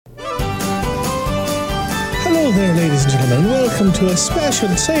Hello there, ladies and gentlemen. Welcome to a special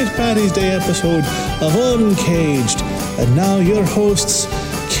St. Paddy's Day episode of Uncaged. And now your hosts,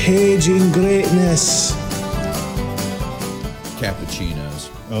 Caging Greatness. Cappuccinos.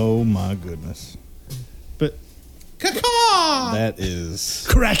 Oh my goodness. But Caw! That is...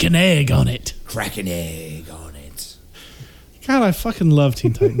 crack an egg on it. Crack an egg on it. God, I fucking love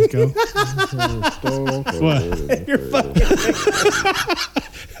Teen Titans Go. What? You're fucking...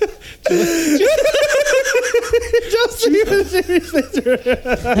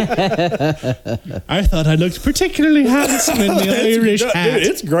 I thought I looked particularly handsome in the Irish hat. Dude,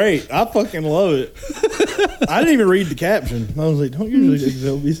 it's great. I fucking love it. I didn't even read the caption. I was like, don't usually take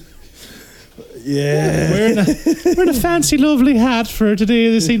selfies. Yeah. Wearing a fancy, lovely hat for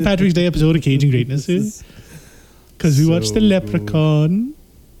today, the St. Patrick's Day episode of Caging Greatness. Because we watched The Leprechaun.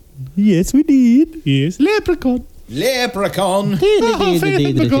 Yes, we did. Yes, Leprechaun. Leprechaun. Oh,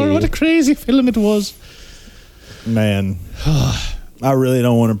 Faith McGuire, what a crazy film it was. Man, I really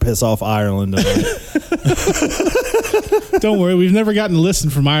don't want to piss off Ireland tonight. Don't worry, we've never gotten a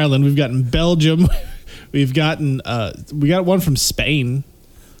listen from Ireland. We've gotten Belgium. We've gotten, we got one from Spain.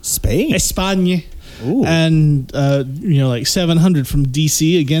 Spain? España. Ooh. And, like 700 from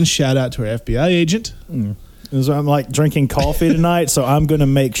DC. Again, shout out to our FBI agent. So I'm like drinking coffee tonight, so I'm going to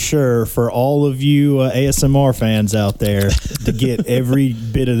make sure for all of you ASMR fans out there to get every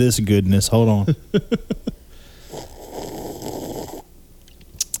bit of this goodness. Hold on.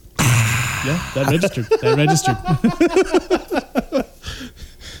 Yeah, that registered.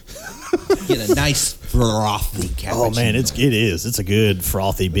 Get a nice frothy cappuccino. Oh man, it is. It's a good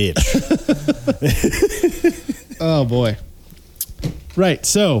frothy bitch. Oh boy. Right,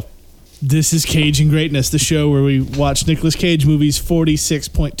 so this is Caging Greatness, the show where we watch Nicolas Cage movies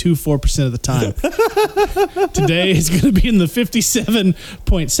 46.24% of the time. Today is going to be in the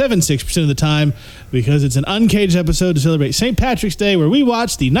 57.76% of the time because it's an Uncaged episode to celebrate St. Patrick's Day where we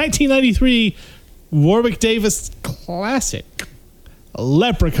watch the 1993 Warwick Davis classic,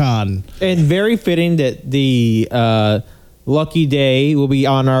 Leprechaun. And very fitting that the lucky day will be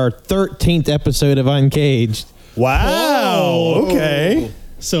on our 13th episode of Uncaged. Wow. Okay.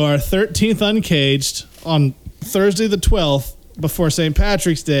 So our 13th Uncaged on Thursday the 12th before St.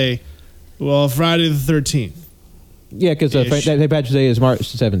 Patrick's Day, well, Friday the 13th. Yeah, because St. Patrick's Day is March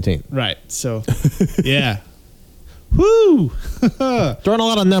 17th. Right. So, yeah. Woo! Throwing a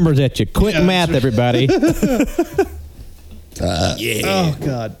lot of numbers at you. Quick math, everybody. Yeah. Oh,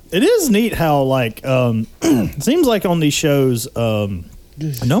 God. It is neat how, like, it seems like on these shows,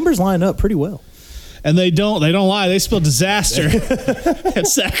 numbers line up pretty well. And they don't lie. They spell disaster and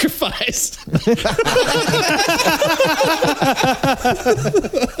sacrifice.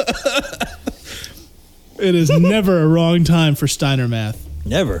 It is never a wrong time for Steiner math.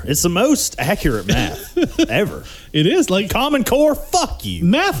 Never. It's the most accurate math ever. It is like Common Core, fuck you.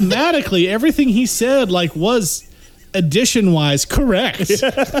 mathematically, everything he said was addition-wise correct.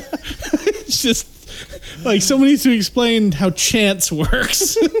 It's just like someone needs to explain how chance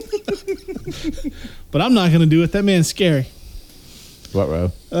works. But I'm not going to do it. That man's scary. What,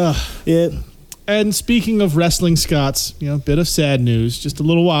 Ro? Yeah. And speaking of wrestling Scots, bit of sad news. Just a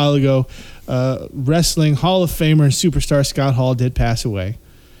little while ago, wrestling Hall of Famer and superstar Scott Hall did pass away.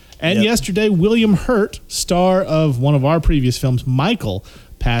 And yesterday, William Hurt, star of one of our previous films, Michael,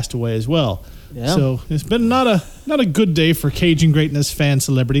 passed away as well. Yeah. So it's been not a good day for Caging Greatness fan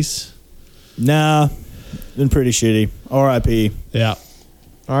celebrities. Nah. Been pretty shitty. R.I.P. Yeah.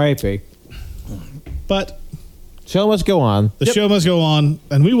 R.I.P. But Show must go on. the show must go on,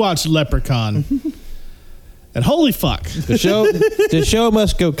 and we watched Leprechaun. And holy fuck. The show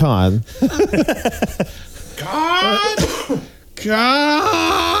must go con. God!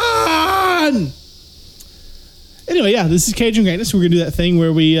 Anyway, yeah, this is Caging Greatness. We're going to do that thing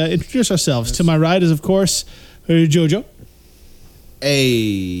where we introduce ourselves. To my right is, of course, Jojo.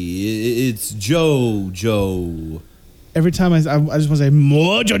 Hey, it's Joe. Every time I just want to say,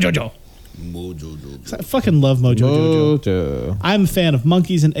 Mojo Jojo. I fucking love Mojo Jojo. Mojo. I'm a fan of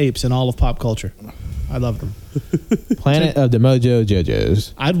monkeys and apes and all of pop culture. I love them. Planet of the Mojo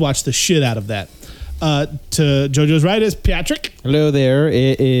Jojos. I'd watch the shit out of that. To Jojo's right is Patrick. Hello there.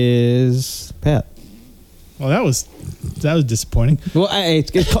 It is Pat. Well, that was disappointing. Well,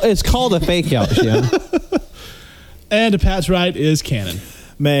 it's called a fake out, Shem. And to Pat's right is Cannon.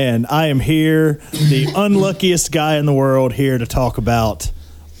 Man, I am here, the unluckiest guy in the world, here to talk about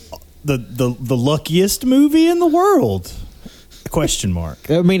the luckiest movie in the world. Question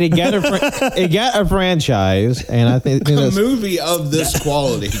mark. I mean, it got a franchise, and I think A movie of this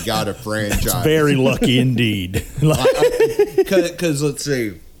quality got a franchise. Very lucky indeed. Because let's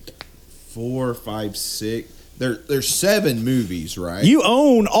see, 4, 5, 6, There's 7 movies, right? You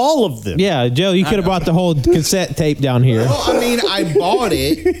own all of them. Yeah, Joe, you could have brought the whole cassette tape down here. Well, I mean, I bought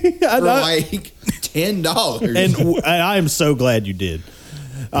it for like $10. And I am so glad you did.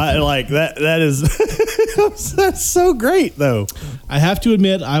 I like that. That is that's so great, though. I have to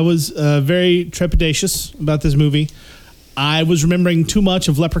admit, I was very trepidatious about this movie. I was remembering too much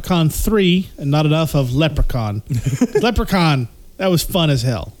of Leprechaun 3 and not enough of Leprechaun. Leprechaun, that was fun as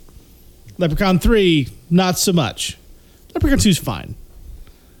hell. Leprechaun 3, not so much. Leprechaun 2's fine.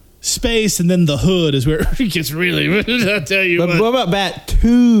 Space and then the hood is where it gets really. I'll tell you But what. what about Back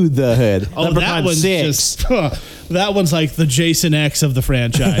to the Hood? Oh, that Leprechaun one's 6. just. That one's like the Jason X of the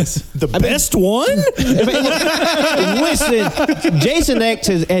franchise. The best one? Listen, Jason X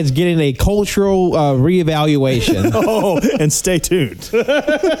is getting a cultural reevaluation. Oh, and stay tuned.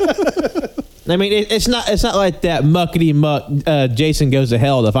 I mean, it's not like that muckety muck Jason Goes to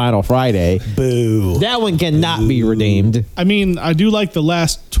Hell the Final Friday. Boo. That one cannot be redeemed. I mean, I do like the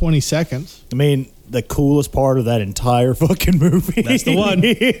last 20 seconds. I mean, the coolest part of that entire fucking movie. That's the one.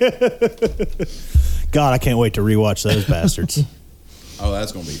 God, I can't wait to rewatch those bastards. Oh,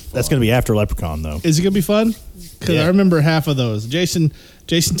 that's gonna be fun. That's going to be after Leprechaun, though. Is it gonna be fun? Because Yeah. I remember half of those. Jason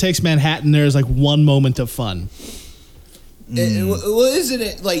Takes Manhattan. There's like one moment of fun. Well, isn't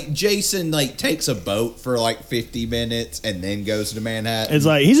it like Jason like takes a boat for like 50 minutes and then goes to Manhattan? It's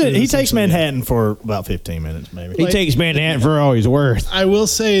like he takes essentially, Manhattan for about 15 minutes, maybe. He takes Manhattan for all he's worth. I will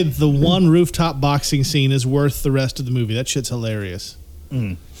say the one rooftop boxing scene is worth the rest of the movie. That shit's hilarious.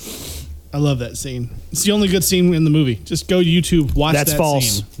 I love that scene. It's the only good scene in the movie. Just go to YouTube, watch That's that false.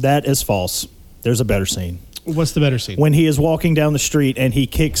 scene. That is false. There's a better scene. What's the better scene? When he is walking down the street and he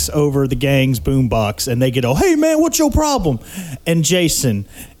kicks over the gang's boombox and they get, oh, hey, man, what's your problem? And Jason,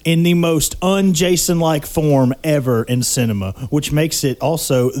 in the most un-Jason-like form ever in cinema, which makes it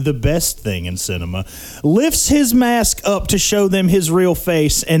also the best thing in cinema, lifts his mask up to show them his real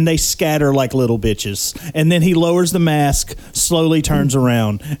face and they scatter like little bitches. And then he lowers the mask, slowly turns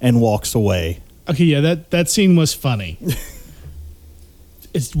around, and walks away. Okay, yeah, that scene was funny.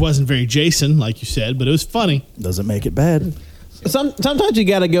 It wasn't very Jason, like you said, but it was funny. Doesn't make it bad. Sometimes you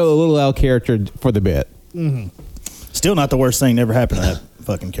got to go a little out of character for the bit. Still not the worst thing that ever happened to that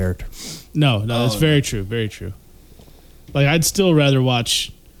fucking character. No, that's very true, very true. Like I'd still rather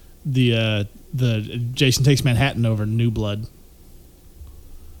watch the Jason Takes Manhattan over New Blood.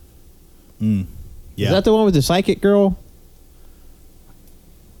 Yeah. Is that the one with the psychic girl?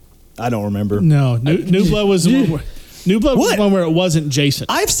 I don't remember. No, New Blood was the one where New Blood was What? the one where it wasn't Jason.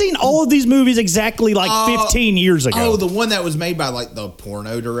 I've seen all of these movies exactly like 15 years ago. Oh, the one that was made by like the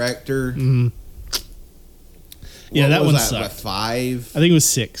porno director. Yeah, that was one that, sucked. like, 5. I think it was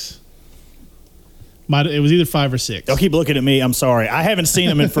 6. It was either 5 or 6. Don't keep looking at me. I'm sorry. I haven't seen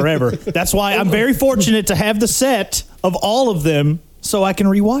them in forever. That's why I'm very fortunate to have the set of all of them so I can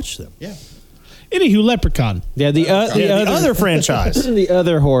rewatch them. Yeah. Anywho, Leprechaun. Yeah, the other franchise. the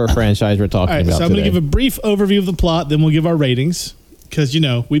other horror franchise we're talking All right, about so I'm going today. to give a brief overview of the plot, then we'll give our ratings because,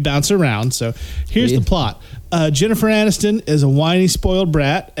 we bounce around. So here's the plot. Jennifer Aniston is a whiny, spoiled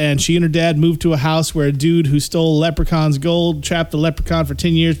brat, and she and her dad moved to a house where a dude who stole leprechaun's gold trapped the leprechaun for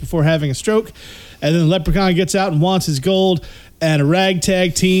 10 years before having a stroke. And then the leprechaun gets out and wants his gold, and a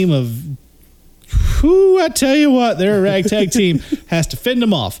ragtag team of... I tell you what, they're a ragtag team, has to fend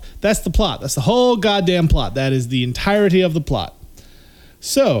them off. That's the plot. That's the whole goddamn plot. That is the entirety of the plot.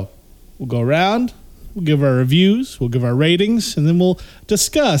 So, we'll go around, we'll give our reviews, we'll give our ratings, and then we'll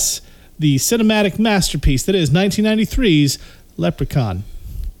discuss the cinematic masterpiece that is 1993's Leprechaun.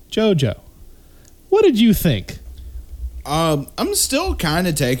 Jojo, what did you think? I'm still kind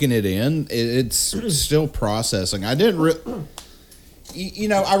of taking it in. It's still processing. I didn't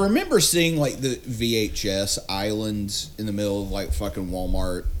I remember seeing like the VHS islands in the middle of like fucking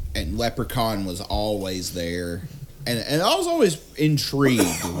Walmart, and Leprechaun was always there, and I was always intrigued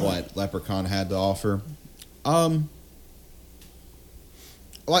with what Leprechaun had to offer.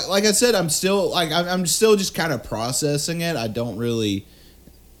 Like I said, I'm still just kind of processing it. I don't really.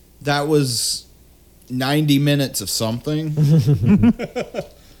 That was 90 minutes of something.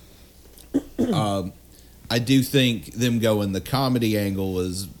 I do think them going the comedy angle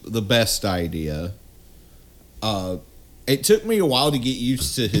was the best idea. It took me a while to get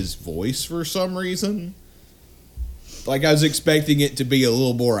used to his voice for some reason. Like, I was expecting it to be a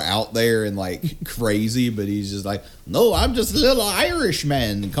little more out there and, like, crazy, but he's just like, no, I'm just a little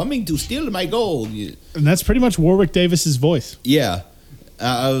Irishman coming to steal my gold. And that's pretty much Warwick Davis's voice. Yeah.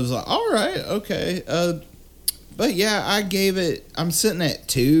 I was like, all right, okay. But, yeah, I'm sitting at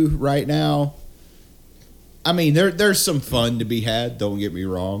 2 right now. I mean, there's some fun to be had. Don't get me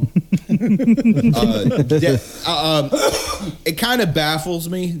wrong. It kind of baffles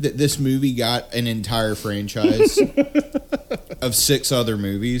me that this movie got an entire franchise of 6 other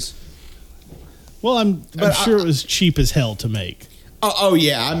movies. Well, I'm sure it was cheap as hell to make. Oh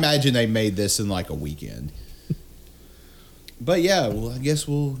yeah, I imagine they made this in like a weekend. But yeah, well, I guess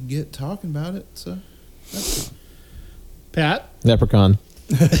we'll get talking about it. So, Pat? Leprechaun.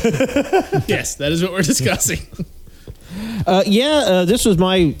 Yes, that is what we're discussing. This was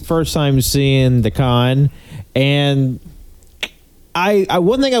my first time seeing The Con, and I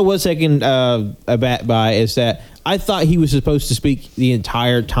one thing I was taken aback by is that I thought he was supposed to speak the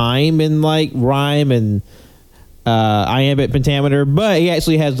entire time in like rhyme and iambic pentameter, but he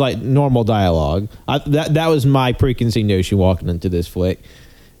actually has like normal dialogue. That was my preconceived notion walking into this flick.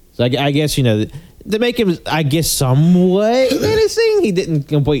 So I guess to make him, I guess, somewhat menacing, he didn't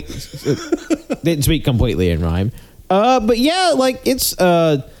speak completely in rhyme. But yeah, like it's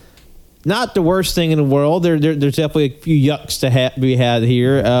not the worst thing in the world. There's definitely a few yucks to be had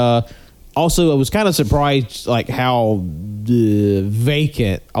here. Also, I was kind of surprised like how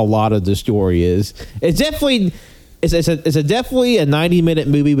vacant a lot of the story is. It's definitely it's definitely a 90-minute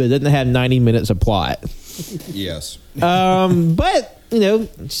movie, but it doesn't have 90 minutes of plot. yes. But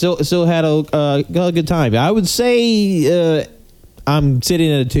still had a good time. I would say I'm sitting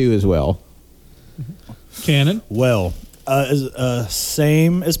at a 2 as well. Cannon? Well,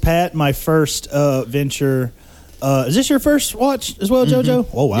 same as Pat. My first venture. Is this your first watch as well, JoJo?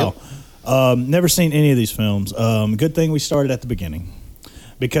 Oh wow. Yep. Never seen any of these films. Good thing we started at the beginning,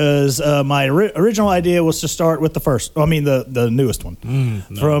 because my original idea was to start with the first. I mean, the newest one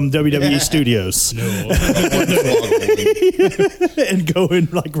from WWE Studios, and go in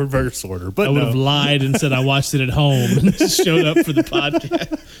like reverse order. But I would have lied and said I watched it at home and just showed up for the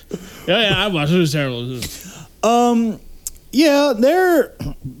podcast. Yeah, I watched it. It was terrible. Yeah, there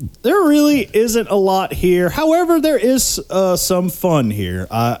really isn't a lot here. However, there is some fun here.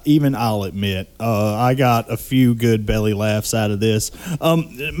 Even I'll admit, I got a few good belly laughs out of this.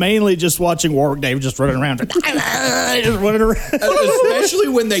 Mainly just watching Warwick Davis just running around, Especially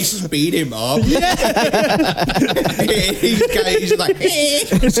when they speed him up. Yeah. he's like,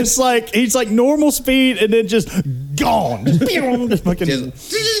 it's just like he's like normal speed and then just gone. Just fucking,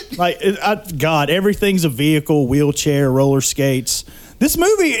 God, everything's a vehicle, wheelchair, roller skates. This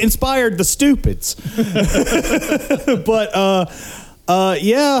movie inspired the stupids. But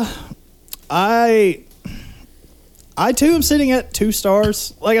yeah, I too am sitting at 2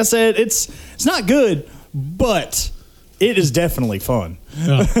 stars. Like I said, it's not good, but it is definitely fun.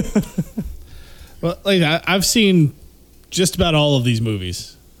 Yeah. Well, like I've seen just about all of these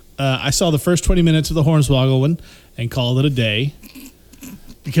movies. I saw the first 20 minutes of the Hornswoggle one and called it a day,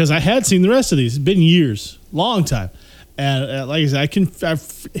 because I had seen the rest of these. It's been years, long time. And like I said,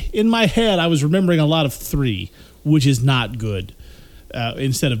 in my head, I was remembering a lot of 3, which is not good,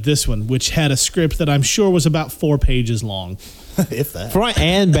 instead of this one, which had a script that I'm sure was about 4 pages long. If that. Front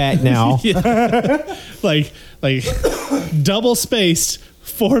and back now. Yeah. like double spaced,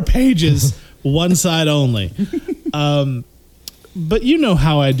 4 pages, one side only. But you know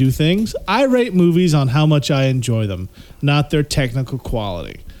how I do things. I rate movies on how much I enjoy them, not their technical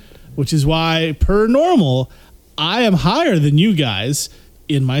quality, which is why, per normal, I am higher than you guys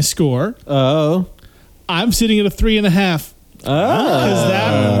in my score. Oh. I'm sitting at a 3.5.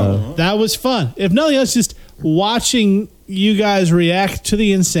 Because that was fun. If nothing else, just watching you guys react to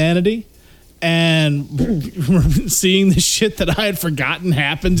the insanity and seeing the shit that I had forgotten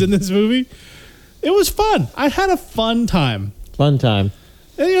happens in this movie. It was fun. I had a fun time. Fun time.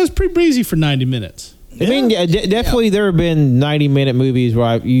 And it was pretty breezy for 90 minutes. I mean, definitely there have been 90-minute movies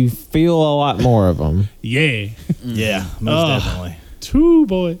where you feel a lot more of them. Yeah. Yeah, most definitely. 2,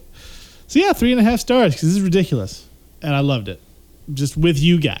 boy. So yeah, 3.5 stars, because this is ridiculous. And I loved it. Just with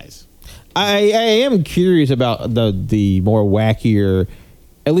you guys. I am curious about the more wackier,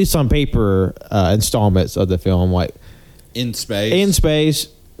 at least on paper, installments of the film, like In Space,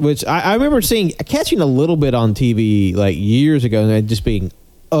 which I remember catching a little bit on TV like years ago, and just being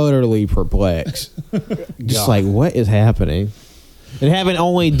utterly perplexed. Just like, what is happening? And having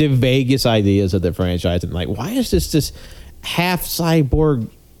only the vaguest ideas of the franchise, and like, why is this half cyborg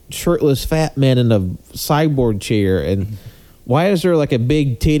shirtless fat man in a cyborg chair, and why is there like a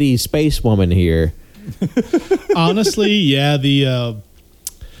big titty space woman here? Honestly, yeah, the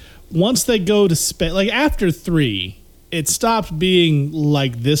once they go to space, like after 3, it stopped being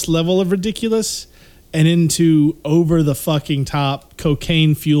like this level of ridiculous and into over the fucking top,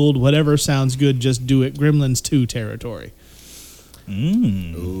 cocaine fueled, whatever sounds good, just do it, Gremlins 2 territory.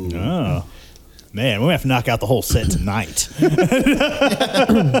 Man, we have to knock out the whole set tonight.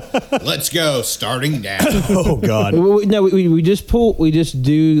 Let's go, starting now. Oh God. No, we just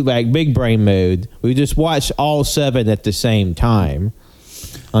do like big brain mode. We just watch all 7 at the same time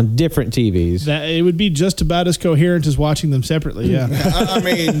on different TVs. That it would be just about as coherent as watching them separately. Yeah. I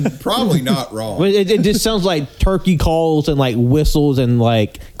mean, probably not wrong. But it just sounds like turkey calls and like whistles and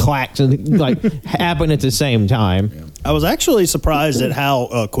like clacks and like happen at the same time. Yeah. I was actually surprised at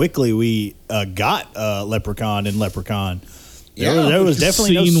how quickly we got Leprechaun and Leprechaun. There was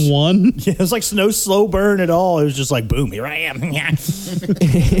definitely Scene one. Yeah, it was like no slow burn at all. It was just like, boom, here I am.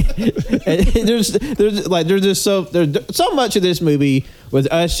 there's just so much of this movie with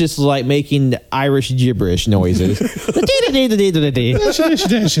us just like making Irish gibberish noises.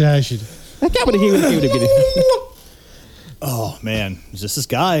 Oh man, it's just this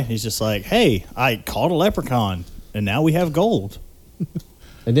guy. He's just like, hey, I caught a leprechaun, and now we have gold.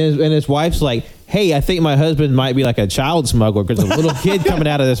 And his wife's like, hey, I think my husband might be like a child smuggler because a little kid coming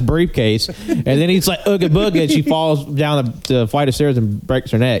out of this briefcase. And then he's like, ooga booga, and she falls down the flight of stairs and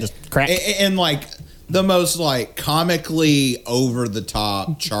breaks her neck. Just crack. And like the most like comically over the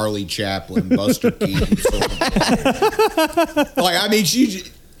top Charlie Chaplin, Buster Keaton sort of. Like, I mean, she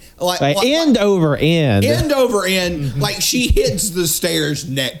like end over end. End over end, like she hits the stairs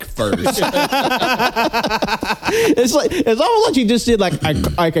neck first. It's almost like she just did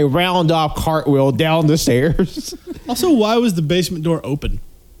like a round off cartwheel down the stairs Also, why was the basement door open?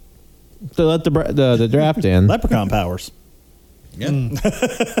 to let the draft in. Leprechaun powers. Yeah. And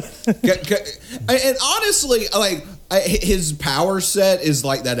honestly, like his power set is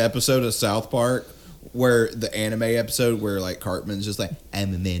like that episode of South Park where the anime episode where like Cartman's just like,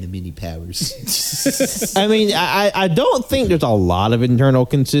 I'm a man of many powers. I mean, I don't think there's a lot of internal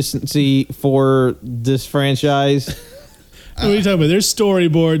consistency for this franchise. What are you talking about? There's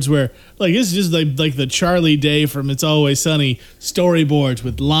storyboards where, like, this is just like the Charlie Day from It's Always Sunny storyboards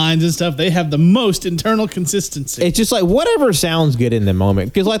with lines and stuff. They have the most internal consistency. It's just like whatever sounds good in the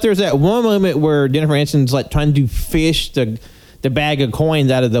moment. Because like there's that one moment where Jennifer Aniston's like trying to fish the bag of coins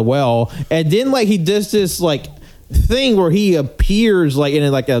out of the well, and then like he does this like thing where he appears like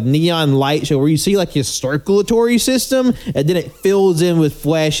in like a neon light show where you see like his circulatory system, and then it fills in with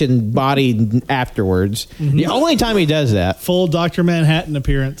flesh and body afterwards. Mm-hmm. The only time he does that. Full Dr. Manhattan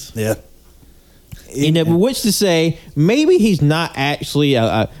appearance. Yeah. Which to say, maybe he's not actually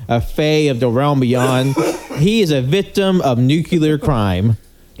a fae of the realm beyond. He is a victim of nuclear crime.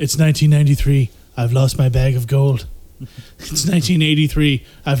 It's 1993. I've lost my bag of gold. It's 1983.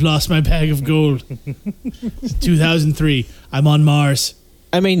 I've lost my bag of gold. It's 2003. I'm on Mars.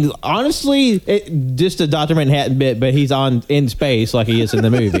 I mean, honestly, just a Dr. Manhattan bit, but he's in space like he is in the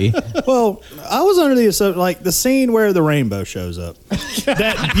movie. Well, I was under the assumption, like the scene where the rainbow shows up.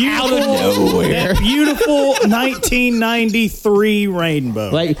 That beautiful 1993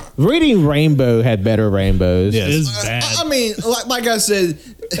 rainbow. Like, reading Rainbow had better rainbows. Yes. It is bad. I mean, like I said,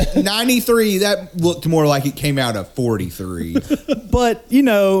 93, that looked more like it came out of 43. But, you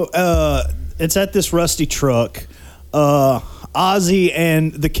know, it's at this rusty truck. Ozzy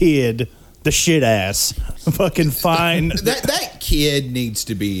and the kid, the shit ass, fucking fine. That kid needs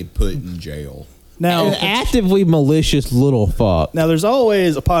to be put in jail. Now, An actively malicious little fuck. Now, there's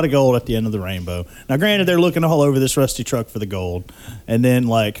always a pot of gold at the end of the rainbow. Now, granted, they're looking all over this rusty truck for the gold. And then,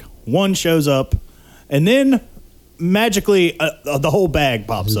 like, one shows up. And then, magically, the whole bag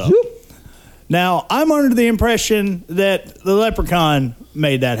pops up. Now, I'm under the impression that the leprechaun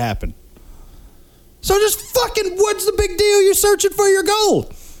made that happen. So just fucking, what's the big deal? You're searching for your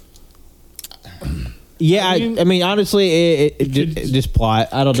gold. Yeah, I mean, honestly, it just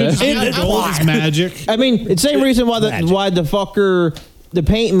plot. I don't know. Gold is magic. I mean, it's the same reason why the fucker, the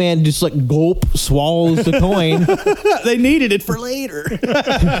paint man, just like gulp swallows the coin. They needed it for later.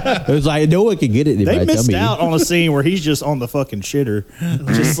 It was like no one could get it. They missed out on a scene where he's just on the fucking shitter,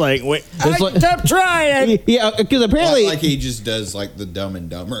 just like wait. Kept trying. Yeah, because apparently, like he just does like the Dumb and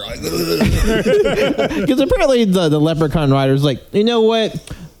Dumber. Like, because apparently the Leprechaun writer's like, you know what?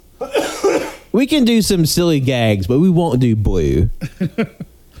 We can do some silly gags, but we won't do Blue.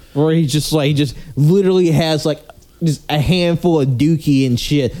 Or he just literally has like just a handful of dookie and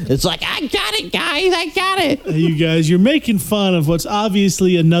shit. It's like, I got it, guys, I got it. You guys, you're making fun of what's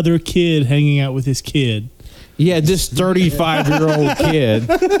obviously another kid hanging out with his kid. Yeah, this 35-year-old kid.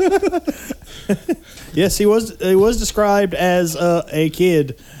 Yes, he was described as a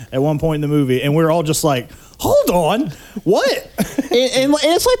kid at one point in the movie, and we're all just like, hold on, what? and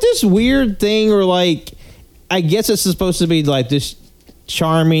it's like this weird thing where, like, I guess it's supposed to be like this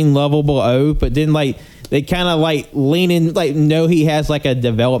charming, lovable oaf, but then like they kind of like lean in, like know he has like a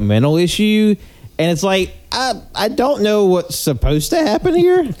developmental issue, and it's like I don't know what's supposed to happen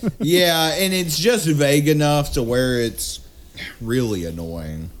here. Yeah, and it's just vague enough to where it's really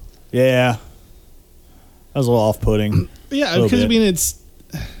annoying. Yeah. That was a little off-putting. Yeah, Little because I bit. mean, it's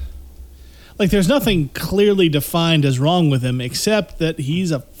like there's nothing clearly defined as wrong with him except that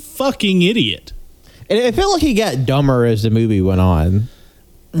he's a fucking idiot. And it felt like he got dumber as the movie went on.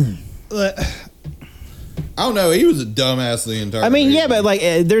 Uh, I don't know. He was a dumbass the entire. I mean, movie. yeah, but like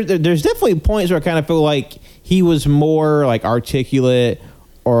there's definitely points where I kind of feel like he was more like articulate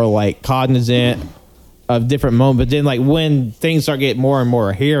or like cognizant of different moments. But then like when things start getting more and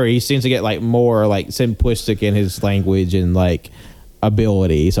more hairy, he seems to get like more like simplistic in his language and like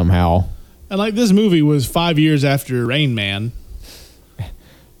ability somehow. and like this movie was 5 years after Rain Man,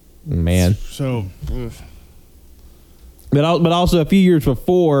 Man, so but also a few years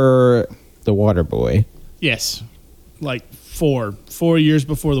before The Waterboy. yes, like 4 years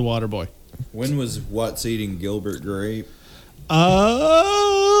before The Waterboy. When was What's Eating Gilbert Grape?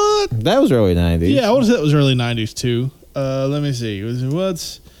 That was early 90s. Yeah, I would say that was early 90s too. Let me see.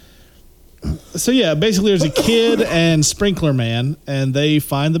 So yeah, basically there's a kid and Sprinkler Man, and they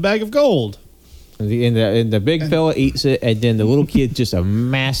find the bag of gold. And the big fella eats it, and then the little kid just a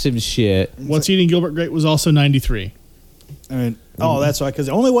massive shit. What's Eating Gilbert Grape was also 93. I mean, that's right. Because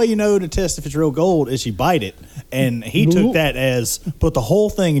the only way you know to test if it's real gold is you bite it, and he took that as put the whole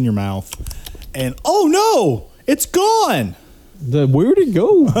thing in your mouth, and oh no, it's gone. Where'd it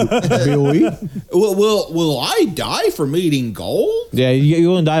go, Billy? Will I die from eating gold? Yeah,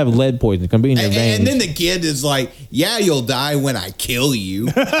 you're gonna die of lead poisoning. It's gonna be in your veins. And then the kid is like, "Yeah, you'll die when I kill you."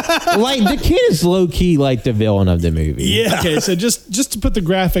 like the kid is low key like the villain of the movie. Yeah. Okay, so just to put the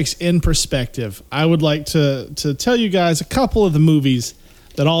graphics in perspective, I would like to tell you guys a couple of the movies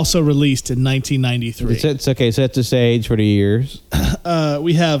that also released in 1993. It's okay. Set the stage for the years.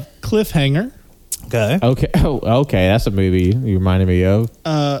 We have Cliffhanger, Okay. Okay. Oh, okay. That's a movie you reminded me of.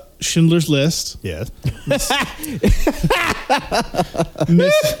 Schindler's List, Yes.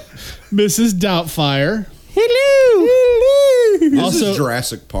 Mrs. Doubtfire, Hello. This Also- is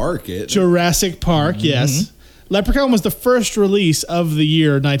Jurassic Park. Jurassic Park, yes. Leprechaun was the first release of the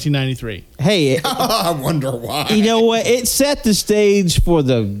year 1993. Hey, I wonder why. you know what? It set the stage for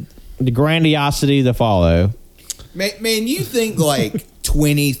the grandiosity to follow. Man, you think like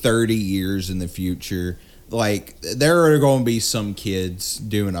 20, 30 years in the future, like there are going to be some kids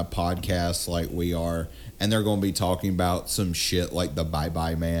doing a podcast like we are, and they're going to be talking about some shit like the Bye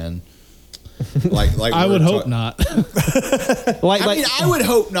Bye Man. Like I we're would hope not. I mean, I would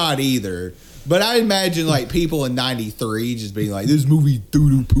hope not either. But I imagine like people in '93 just being like, "This movie doo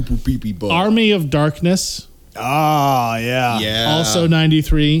doo poo poo pee pee butt." Army of Darkness, Ah, yeah. Yeah. also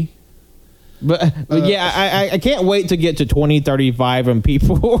 93. But yeah, I can't wait to get to 2035 when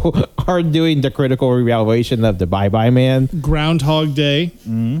people are doing the critical reevaluation of the Bye Bye Man. Groundhog Day,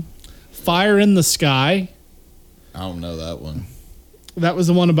 Fire in the Sky. I don't know that one. That was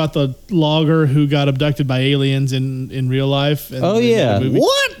the one about the logger who got abducted by aliens in real life. And Oh, they made a yeah. movie.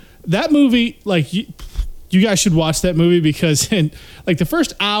 What? That movie, like you guys should watch that movie because like the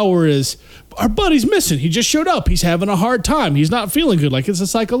first hour is our buddy's missing. He just showed up. He's having a hard time. He's not feeling good. Like it's a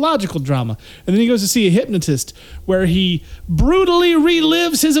psychological drama. And then he goes to see a hypnotist where he brutally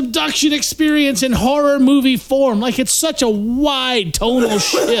relives his abduction experience in horror movie form. Like it's such a wide tonal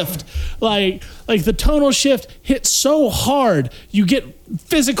shift. Like the tonal shift hits so hard you get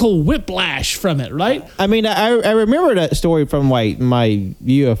physical whiplash from it, right? I mean, I remember that story from like my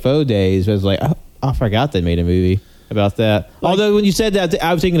UFO days. I was like, I forgot they made a movie about that. Although when you said that,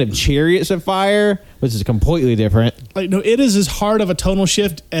 I was thinking of Chariots of Fire, which is completely different. Like no, it is as hard of a tonal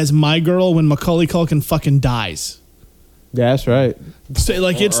shift as My Girl when Macaulay Culkin fucking dies. Yeah, that's right. So,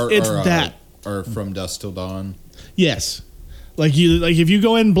 like it's that. Or From Dusk Till Dawn. Yes. Like if you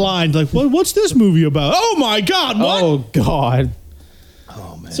go in blind, like what's this movie about? Oh my God! What? Oh God.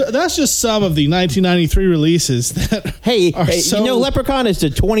 So that's just some of the 1993 releases that. Hey, are so, you know, Leprechaun is the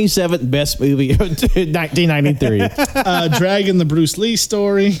 27th best movie of 1993. Dragon, the Bruce Lee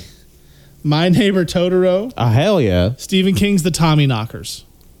story, My Neighbor Totoro, Oh, hell yeah. Stephen King's The Tommyknockers.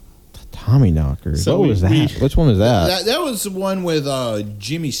 Tommy Knockers. So what was that? Which one was that? That was the one with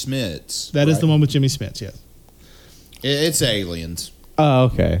Jimmy Smits. That is the one with Jimmy Smits. Yes. It's aliens. Oh,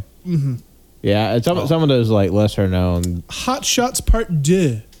 okay. Mm-hmm. Yeah, some of those like lesser known. Hot Shots Part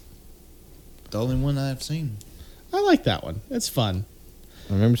 2. The only one I've seen. I like that one. It's fun.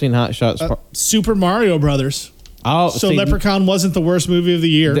 I remember seeing Hot Shots. Super Mario Brothers. Oh, So see, Leprechaun wasn't the worst movie of the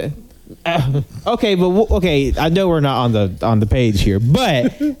year. okay, but okay, I know we're not on the page here,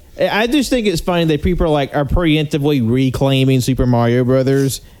 but I just think it's funny that people are preemptively reclaiming Super Mario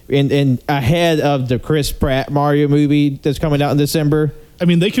Brothers in ahead of the Chris Pratt Mario movie that's coming out in December. I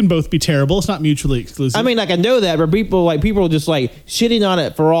mean, they can both be terrible. It's not mutually exclusive. I mean, like I know that, but people are just like shitting on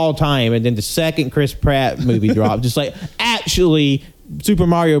it for all time, and then the second Chris Pratt movie dropped, just like actually Super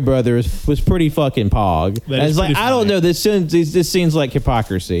Mario Brothers was pretty fucking pog. That And is it's like pretty I don't funny. know. This seems like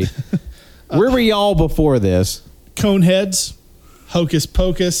hypocrisy. Where were y'all before this? Coneheads, Hocus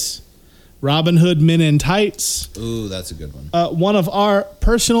Pocus, Robin Hood Men in Tights. Ooh, that's a good one. One of our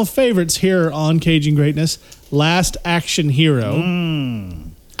personal favorites here on Caging Greatness, Last Action Hero,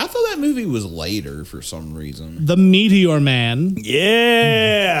 I thought that movie was later for some reason. The Meteor Man,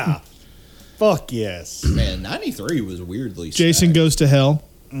 Yeah. Fuck yes. Man, 93 was weirdly Jason stacked. Goes to Hell,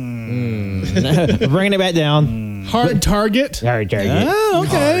 Bringing it back down. Hard Target, Oh,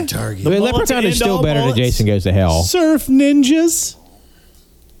 okay. Hard Target. But Bullets Leprechaun and is still all better than bullets. Jason Goes to Hell. Surf Ninjas.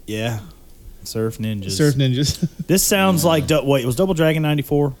 Yeah. Surf Ninjas. Surf Ninjas. This sounds like wait, was Double Dragon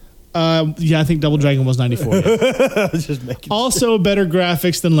 94? Yeah, I think Double Dragon was 94. Yeah. Just making Also better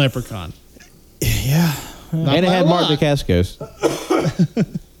graphics than Leprechaun. Yeah. Not And it by had a Mark lot. Dacascos.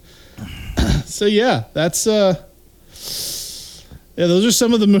 So yeah, that's yeah, those are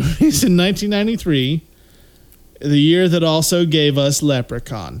some of the movies in 1993, the year that also gave us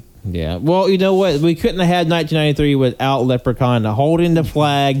Leprechaun. Yeah. Well, you know what? We couldn't have had 1993 without Leprechaun holding the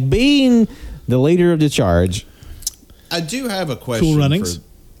flag, being the leader of the charge. I do have a question. Cool Runnings.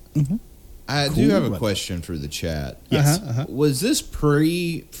 I do have a question for the chat. Yes. Was this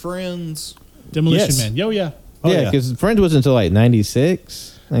pre-Friends? Demolition Yes. Man. Yo, yeah. Oh, yeah, yeah. because Friends wasn't until like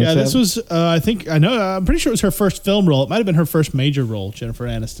 96. Yeah, this 97. was, I'm pretty sure it was her first film role. It might have been her first major role, Jennifer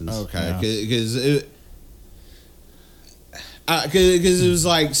Aniston's. Okay, because it was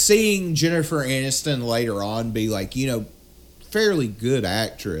like seeing Jennifer Aniston later on be like, fairly good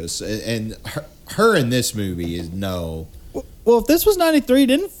actress, and her in this movie is no. Well, if this was 93,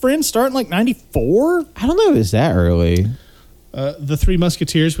 didn't Friends start in like 94? I don't know if it's that early. The Three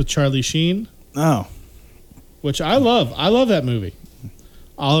Musketeers with Charlie Sheen, Oh. which I love. I love that movie.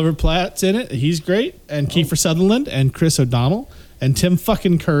 Oliver Platt's in it. He's great. And Kiefer Sutherland and Chris O'Donnell and Tim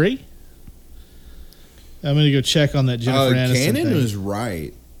fucking Curry. I'm going to go check on that Jennifer Aniston Cannon thing. was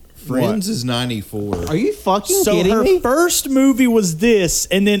right. Friends is 94. Are you fucking So kidding her me? first movie was this,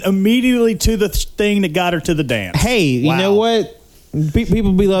 and then immediately to the thing that got her to the dance. Hey, you Wow. know what?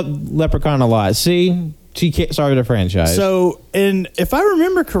 People beat up Leprechaun a lot. See? She started a franchise. So, and if I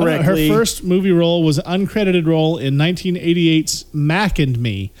remember Oh, no, her correctly, first movie role was an uncredited role in 1988's Mac and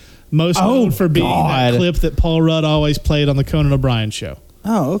Me, most known for being that God. clip that Paul Rudd always played on the Conan O'Brien show.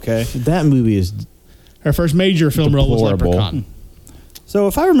 Oh, okay. that movie is Her first major film role was Deplorable. Leprechaun. So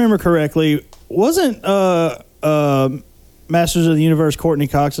if I remember correctly, wasn't Masters of the Universe Courtney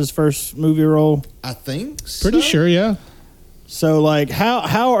Cox's first movie role? I think Pretty so. sure, yeah. So like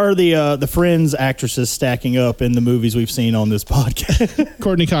how are the Friends actresses stacking up in the movies we've seen on this podcast?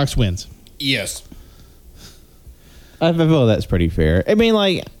 Courtney Cox wins. Yes. I feel that's pretty fair. I mean,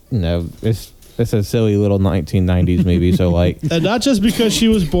 like, it's a silly little 1990s movie, so like, And not just because she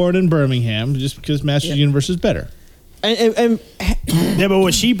was born in Birmingham, just because Masters of the Universe is better. and Yeah, but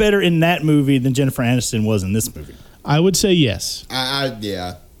was she better in that movie than Jennifer Aniston was in this movie? I would say yes.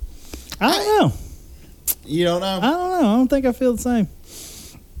 Yeah. I don't know. You don't know? I don't know. I don't think I feel the same.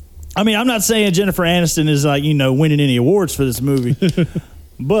 I mean, I'm not saying Jennifer Aniston is like, winning any awards for this movie.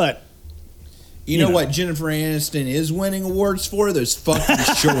 But You know what Jennifer Aniston is winning awards for? Those fucking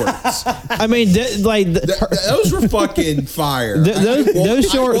shorts. I mean, Those were fucking fire. Those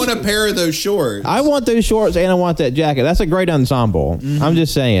shorts- I want a pair of those shorts. I want those shorts and I want that jacket. That's a great ensemble. I'm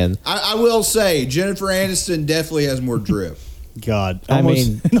just saying. I will say Jennifer Aniston definitely has more drip. God, I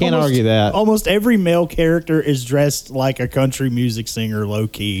mean, can't argue that. Almost every male character is dressed like a country music singer, low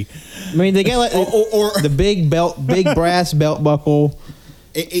key. I mean, they got like Or the big brass belt buckle.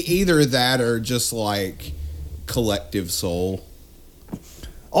 either that or just like Collective Soul.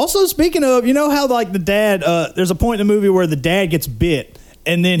 Also, speaking of, you know how like the dad, there's a point in the movie where the dad gets bit.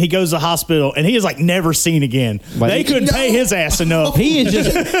 And then he goes to the hospital, and he is like never seen again. Like- They couldn't pay his ass enough. He is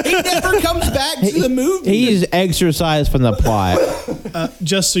just He never comes back to the movie. he's exercised from the plot.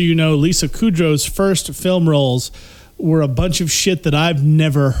 Just so you know, Lisa Kudrow's first film roles were a bunch of shit that I've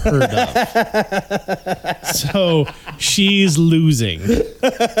never heard of. So she's losing.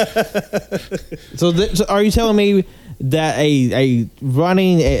 So are you telling me that a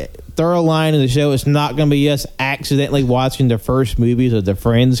running thorough line of the show is not going to be us accidentally watching the first movies of the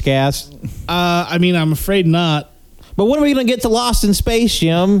Friends cast? I mean, I'm afraid not. But when are we going to get to Lost in Space,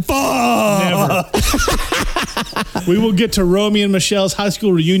 Jim? Never. We will get to Romeo and Michelle's high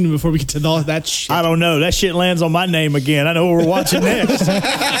school reunion before we get to all that shit. I don't know. That shit lands on my name again. I know what we're watching next.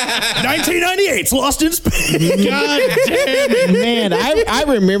 1998's Lost in Space. God damn it. Man, I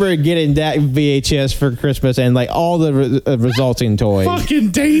remember getting that VHS for Christmas and like all the resulting toys.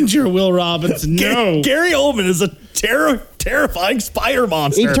 Fucking danger, Will Robinson. No. Gary Oldman is a terrifying spider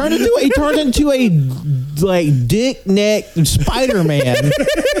monster. He turned into a like dick neck Spider-Man.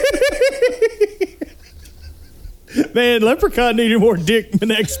 Man, Leprechaun needed more dick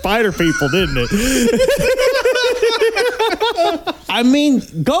neck spider people, didn't it? I mean,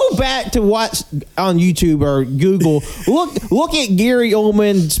 go back to watch on YouTube or Google. Look at Gary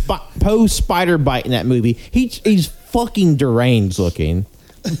Oldman post spider bite in that movie. He's fucking deranged looking.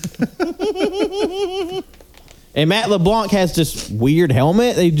 And Matt LeBlanc has this weird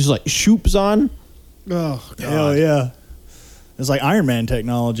helmet that he just like shoops on. Oh, God. Hell yeah. It's like Iron Man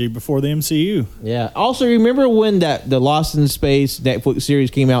technology before the MCU. Yeah. Also, remember when the Lost in Space Netflix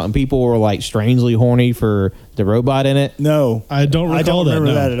series came out and people were like strangely horny for the robot in it? No. I don't recall that.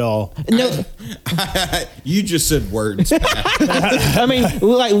 remember no. that at all. No. You just said words. I mean,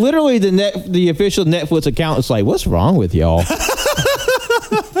 like literally the official Netflix account is like, what's wrong with y'all?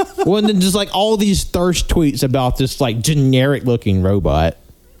 Well, then just like all these thirst tweets about this like generic looking robot.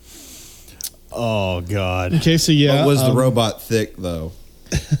 Oh, God. Okay, so yeah. But was the robot thick, though?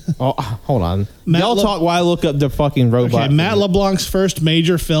 Oh, hold on. Matt Y'all talk while I look up the fucking robot. Okay, Matt LeBlanc's first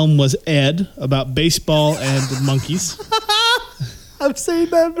major film was Ed, about baseball and monkeys. I've seen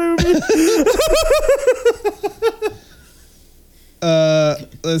that movie.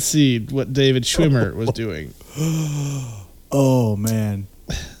 Let's see what David Schwimmer was doing. Oh, man.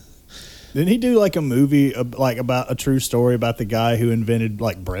 Didn't he do like a movie like about a true story about the guy who invented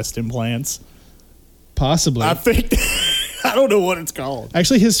like breast implants? Possibly. I think I don't know what it's called.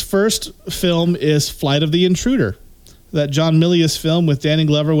 Actually, his first film is Flight of the Intruder, that John Milius film with Danny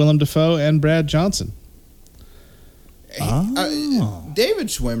Glover, Willem Dafoe, and Brad Johnson. David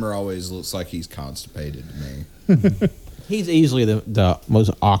Schwimmer always looks like he's constipated to me. He's easily the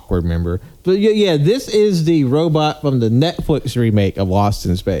most awkward member. But yeah, this is the robot from the Netflix remake of Lost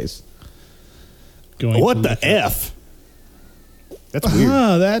in Space. What the F? That's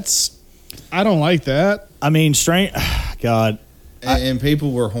weird. I don't like that. I mean, strange. God. And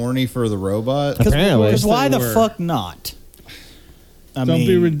people were horny for the robot. Apparently. Because why They the were. fuck not? Don't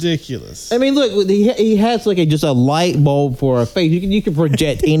be ridiculous. I mean, look, he has like just a light bulb for a face. You can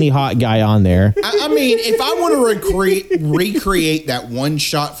project any hot guy on there. I mean, if I want to recreate that one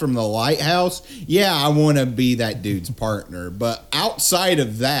shot from the lighthouse, yeah, I want to be that dude's partner. But outside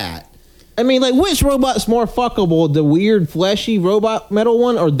of that, I mean, like, which robot's more fuckable? The weird fleshy robot metal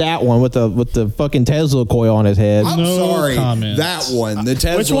one, or that one with the fucking Tesla coil on his head? I'm No sorry, comments. that one, the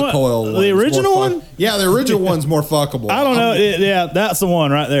Tesla Which one? coil one. The original one? Yeah, the original one's more fuckable. I don't know. Yeah, that's the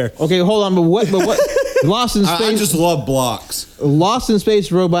one right there. Okay, hold on, but what? Lost in Space. I just love blocks. Lost in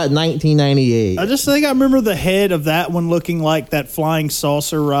Space robot 1998. I just think I remember the head of that one looking like that flying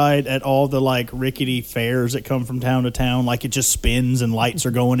saucer ride at all the like rickety fairs that come from town to town. Like it just spins and lights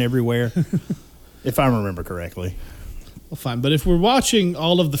are going everywhere. If I remember correctly. Well, fine. But if we're watching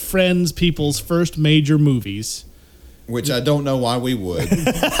all of the Friends people's first major movies, Which I don't know why we would.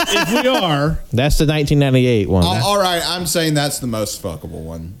 if we are, That's the 1998 one. All right, I'm saying that's the most fuckable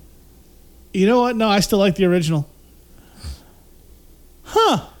one. you know what? No, I still like the original.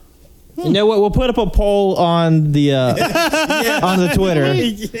 You know what? We'll put up a poll on the on the Twitter.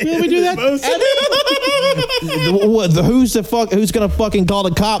 Will we do that? Who's gonna fucking call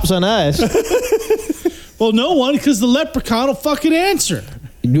the cops on us? Well, no one, because the leprechaun will fucking answer.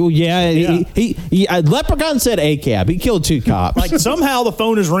 Well, yeah, he Leprechaun said a cab. He killed 2 cops. Like somehow the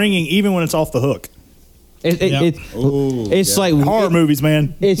phone is ringing even when it's off the hook. It's like Horror movies,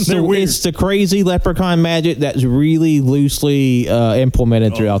 man. It's They're weird. it's the crazy leprechaun magic that's really loosely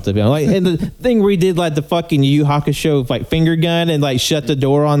implemented throughout the film. Like, and the thing where he did like the fucking Yu Hakusho like finger gun and like shut the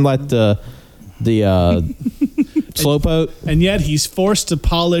door on like the slowpoke. And yet he's forced to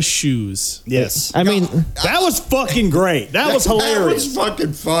polish shoes. Yes. I mean, That was fucking great. That was hilarious. That was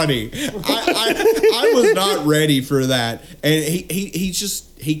fucking funny. I was not ready for that, and he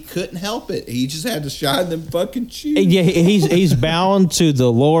he couldn't help it. He just had to shine them fucking shoes. Yeah, he's bound to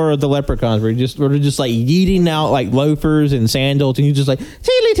the lore of the leprechauns. We're just like yeeting out like loafers and sandals, and you just like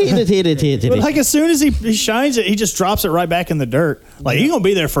But like as soon as he shines it, he just drops it right back in the dirt. Like he's gonna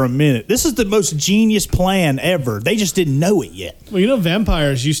be there for a minute. This is the most genius plan ever. They just didn't know it yet. Well, you know,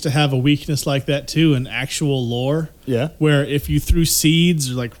 vampires used to have a weakness like that too in actual lore. Yeah. Where if you threw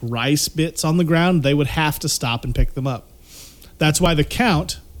seeds or like rice bits on the ground, they would have to stop and pick them up. That's why the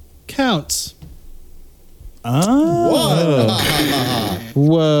count counts. What? Blew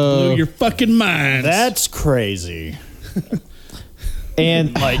Whoa! your fucking mind. That's crazy.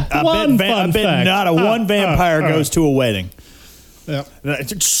 And Like I One bet fun fact. not a one vampire goes to a wedding. Yep.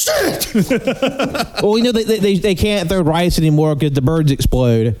 Shit! well, you know they can't throw rice anymore because the birds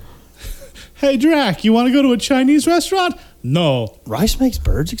explode. Hey, Drac, you want to go to a Chinese restaurant? No. Rice makes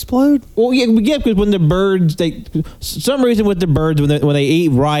birds explode? Well, yeah, because when the birds, some reason with the birds, when they eat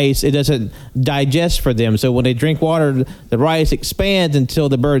rice, it doesn't digest for them. So when they drink water, the rice expands until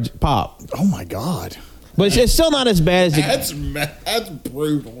the birds pop. Oh my god. But it's still not as bad as That's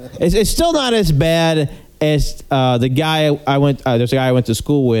brutal. it's still not as bad as the guy I went. There's a guy I went to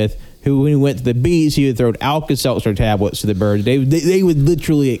school with who, when he went to the beach, he would throw Alka-Seltzer tablets to the birds. They would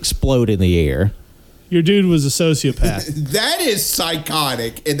literally explode in the air. Your dude was a sociopath. That is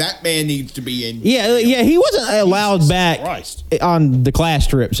psychotic, and that man needs to be in. Yeah, he wasn't allowed back Christ. on the class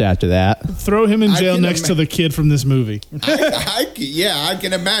trips after that. Throw him in I jail can next to the kid from this movie. I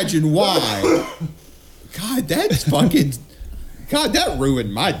can imagine why. God, that's fucking. God, that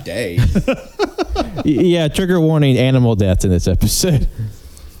ruined my day. Yeah, trigger warning: animal death in this episode.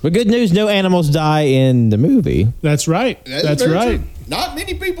 But good news, no animals die in the movie. That's right. That's very right. true. Not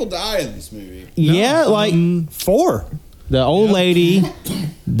many people die in this movie. Yeah, like 4. the old lady, Well,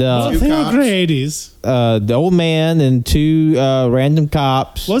 the they were cops. great 80s. the old man, and 2 random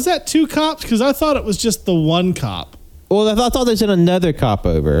cops. Was that 2 cops? Because I thought it was just the 1 cop. Well, I thought they sent another cop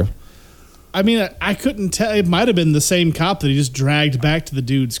over. I mean, I couldn't tell. It might have been the same cop that he just dragged back to the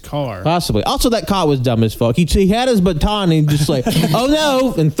dude's car. Possibly. Also, that cop was dumb as fuck. He had his baton and he just like, oh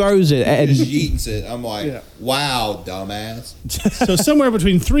no, and throws it. And Just yeets it. I'm like, Yeah. wow, dumbass. So somewhere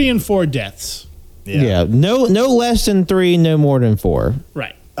between 3 and 4 deaths. yeah, no less than 3, no more than 4.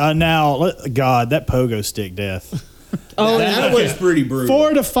 Right. Now, God, that pogo stick death. Oh, that was pretty brutal.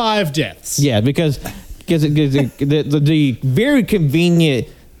 4 to 5 deaths. Yeah, because the very convenient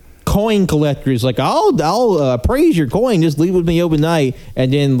coin collector is like, I'll praise your coin, just leave it with me overnight,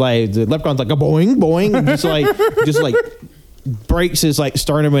 and then like the leprechaun's like a boing boing, and just like breaks his like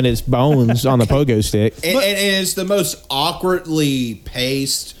sternum and his bones on the pogo stick. And it's the most awkwardly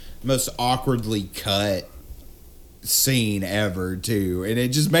paced, most awkwardly cut scene ever, too. And it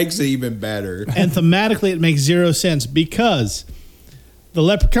just makes it even better. And thematically, it makes 0 sense because the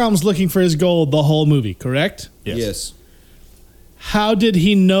leprechaun was looking for his gold the whole movie, correct? Yes. How did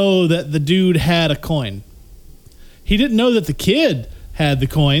he know that the dude had a coin? He didn't know that the kid had the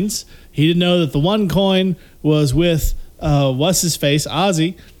coins. He didn't know that the 1 coin was with what's his face,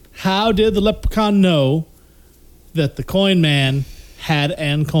 Ozzy. How did the leprechaun know that the coin man had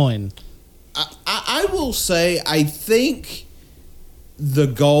an coin? I will say, I think the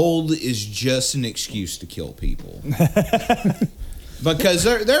gold is just an excuse to kill people. Because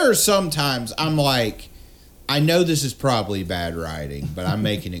there are some times I'm like, I know this is probably bad writing, but I'm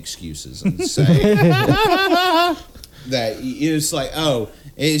making excuses and saying that it's like,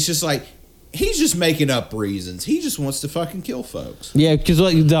 it's just like, he's just making up reasons. He just wants to fucking kill folks. Yeah, because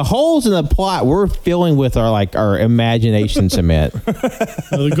like the holes in the plot we're filling with our imagination cement.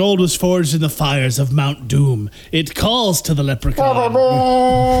 The gold was forged in the fires of Mount Doom. It calls to the leprechaun.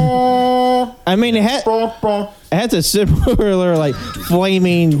 I mean, it has a similar like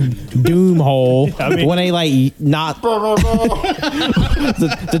flaming doom hole when they like not the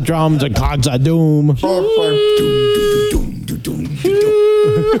drums and cogs of doom.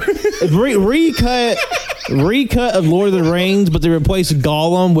 Recut of Lord of the Rings, but they replaced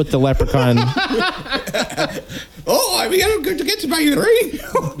Gollum with the leprechaun. Oh, we gotta get to my ring.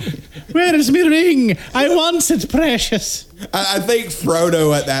 Where is my ring? I want it, precious. I think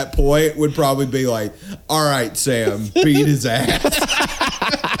Frodo at that point would probably be like, all right, Sam, beat his ass.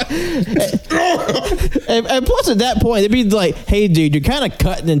 And plus, at that point, they'd be like, "Hey, dude, you're kind of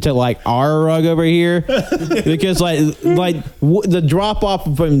cutting into like our rug over here," because the drop off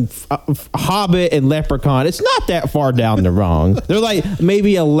from Hobbit and Leprechaun, it's not that far down the wrong. They're like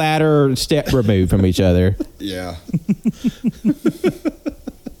maybe a ladder step removed from each other. Yeah.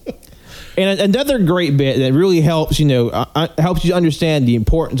 And another great bit that really helps, helps you understand the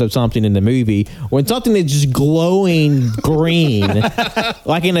importance of something in the movie. When something is just glowing green,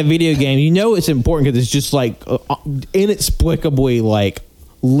 like in a video game, it's important because it's just like inexplicably like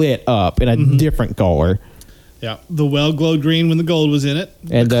lit up in a different color. Yeah, the well glowed green when the gold was in it.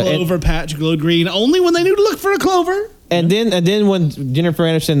 And, the clover patch glowed green only when they knew to look for a clover. And then when Jennifer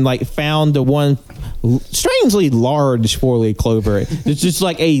Aniston like found the one strangely large 4-leaf clover, it's just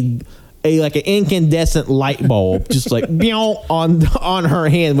like an incandescent light bulb, just like on her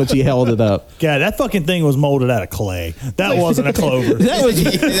hand when she held it up. God, that fucking thing was molded out of clay. That wasn't a clover. That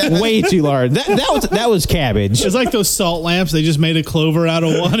was way too large. That was cabbage. It's like those salt lamps. They just made a clover out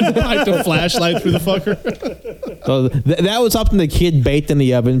of one and piped a flashlight through the fucker. So that was something the kid baked in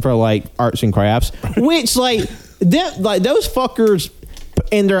the oven for like arts and crafts, which like those fuckers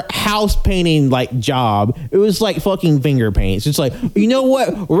in their house painting like job, it was like fucking finger paints. It's like, you know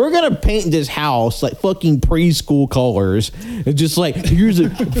what? We're gonna paint this house like fucking preschool colors. It's just like, here's a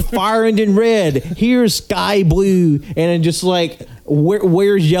fire engine red, here's sky blue, and then just like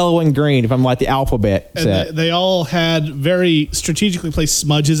where's yellow and green if I'm like the alphabet set. And they all had very strategically placed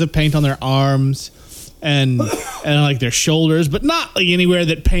smudges of paint on their arms and like their shoulders, but not like anywhere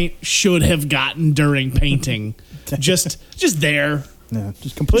that paint should have gotten during painting. just there. No,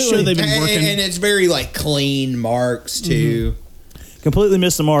 just completely. Sure they've been working. And it's very like clean marks too. Completely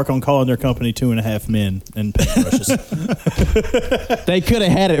missed the mark on calling their company 2.5 Men and paintbrushes. They could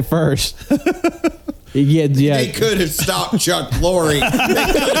have had it first. Yeah. They could have stopped Chuck Lorre. They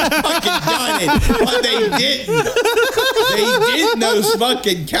could have fucking done it, but they didn't. They didn't, those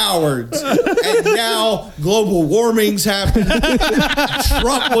fucking cowards. And now global warming's happened.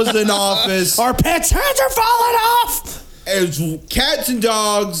 Trump was in office. Our pets' heads are falling off. As cats and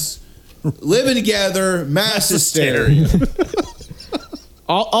dogs living together, mass hysteria.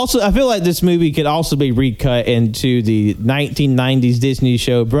 Also, I feel like this movie could also be recut into the 1990s Disney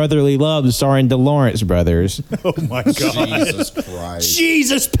show Brotherly Love, starring the Lawrence brothers. Oh my God. Jesus Christ.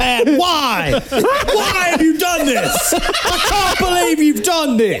 Jesus, Pat, why? Why have you done this? I can't believe you've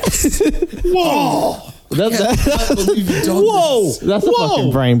done this. Whoa. That's a Whoa.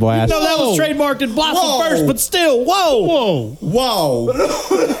 fucking brain blast. No, that was trademarked and Blossom first, but still, whoa. Whoa.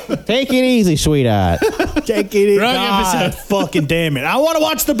 Take it easy, sweetheart. Take it Wrong God, episode. fucking damn it. I want to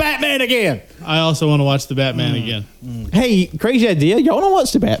watch the Batman again. I also want to watch the Batman again. Hey, crazy idea. Y'all want to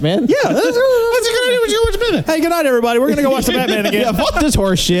watch the Batman? Yeah, that's a good idea. Would you watch Batman? Hey, good night, everybody. We're going to go watch the Batman again. Yeah, fuck this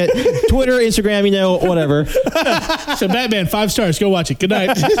horse shit. Twitter, Instagram, whatever. So Batman, 5 stars. Go watch it. Good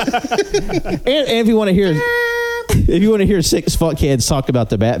night. And if you want to hear 6 fuckheads talk about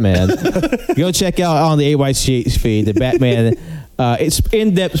the Batman, go check out on the AYCH feed the Batman. It's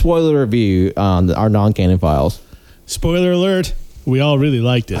in-depth spoiler review on our non-canon files. Spoiler alert. We all really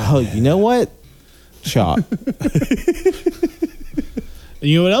liked it. Oh, you know what? Shock. And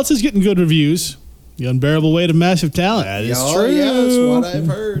you know what else is getting good reviews? The Unbearable Weight of Massive Talent. That is Oh, true. yeah, that's what I've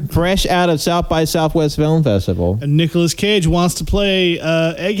heard. Fresh out of South by Southwest Film Festival. And Nicolas Cage wants to play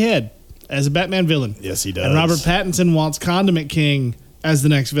Egghead as a Batman villain. Yes, he does. And Robert Pattinson wants Condiment King as the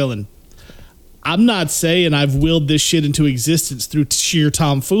next villain. I'm not saying I've willed this shit into existence through sheer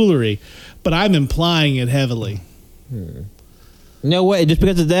tomfoolery, but I'm implying it heavily. No way. Just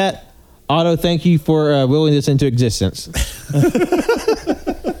because of that, Otto, thank you for willing this into existence.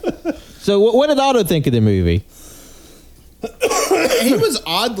 So what did Otto think of the movie? He was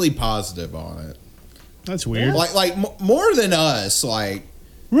oddly positive on it. That's weird. Like more than us. Like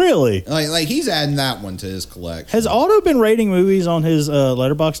Really? he's adding that one to his collection. Has Otto been rating movies on his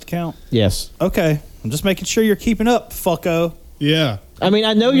Letterboxd account? Yes. Okay. I'm just making sure you're keeping up, fucko. Yeah. I mean,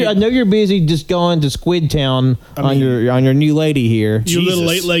 I know you're busy just going to Squid Town on your new lady here. You little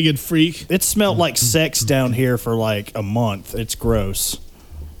Jesus. 8-legged freak. It smelled like sex down here for like a month. It's gross.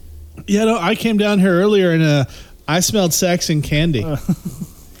 Yeah, no, I came down here earlier and I smelled sex and candy.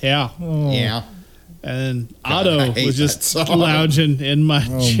 Yeah. Yeah. And God, I Otto hate was just that song. lounging in my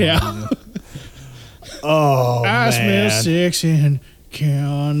chair. Oh, I smell man. sex and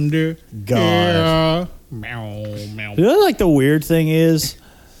candy. God. Yeah. Meow, meow. You know, like the weird thing is,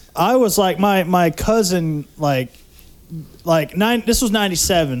 I was like my cousin this was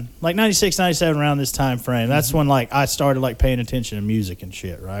 97, like 96, 97 around this time frame. That's when like I started like paying attention to music and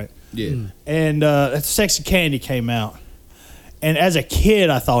shit, right? Yeah. And Sex and Candy came out. And as a kid,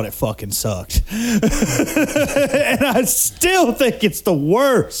 I thought it fucking sucked. And I still think it's the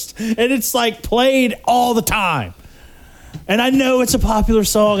worst. And it's like played all the time. And I know it's a popular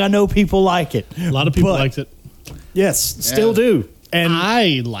song. I know people like it. A lot of people But- liked it. Yes, still do. And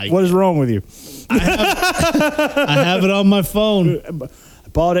I like what is wrong with you? I have it on my phone.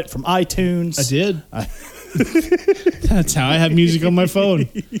 bought it from iTunes. I did. That's how I have music on my phone.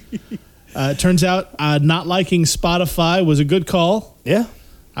 It turns out not liking Spotify was a good call. Yeah.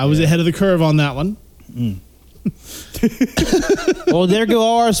 I was ahead of the curve on that one. Well, there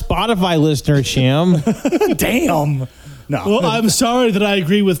go our Spotify listeners, Shim. Damn. No. Well, I'm sorry that I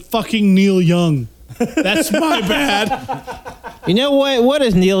agree with fucking Neil Young. That's my bad. You know what? What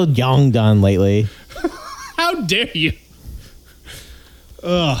has Neil Young done lately? How dare you?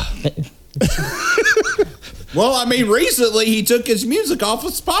 Ugh. Well, I mean, recently he took his music off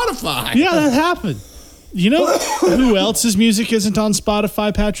of Spotify. Yeah, that happened. You know who else's music isn't on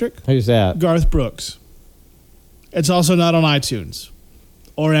Spotify, Patrick? Who's that? Garth Brooks. It's also not on iTunes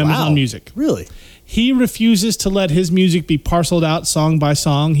or Amazon Wow. Music. Really? He refuses to let his music be parceled out song by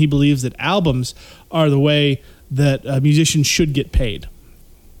song. He believes that albums are the way that musicians should get paid.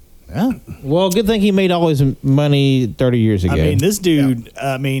 Yeah. Well, good thing he made all his money 30 years ago. I mean, this dude,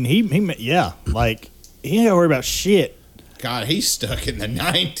 like, he ain't got to worry about shit. God, he's stuck in the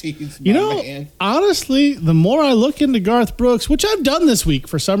 90s. You my know, man. honestly, the more I look into Garth Brooks, which I've done this week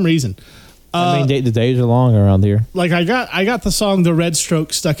for some reason, the days are long around here. like I got the song "The Red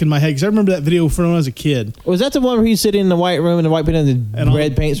Stroke" stuck in my head because I remember that video from when I was a kid. Was that the one where he's sitting in the white room and the white paint and the And all-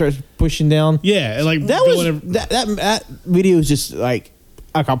 red paint starts pushing down? Yeah, and like That was that video is just like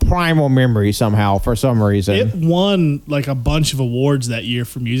a primal memory somehow for some reason. It won like a bunch of awards that year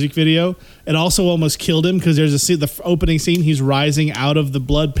for music video. It also almost killed him because there's a scene, the opening scene, he's rising out of the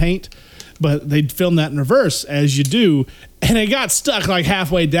blood paint, but they filmed that in reverse as you do, and it got stuck like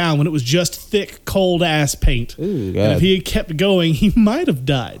halfway down when it was just thick, cold ass paint. Ooh, and God. if he had kept going, he might have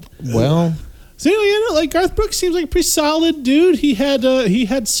died. Well, So anyway, you know, like Garth Brooks seems like a pretty solid dude. He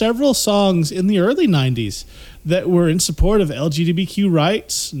had several songs in the early '90s that were in support of LGBTQ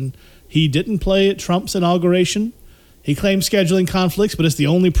rights, and he didn't play at Trump's inauguration. He claimed scheduling conflicts, but it's the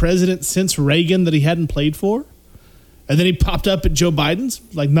only president since Reagan that he hadn't played for. And then he popped up at Joe Biden's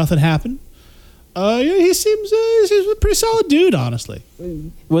like nothing happened. He seems a pretty solid dude, honestly.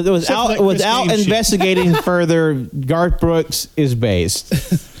 without Chris Gaines shit. investigating further, Garth Brooks is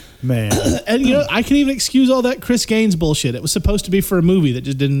based. Man. And you know, I can even excuse all that Chris Gaines bullshit. It was supposed to be for a movie that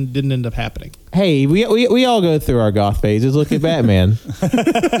just didn't end up happening. Hey, we all go through our goth phases. Look at Batman.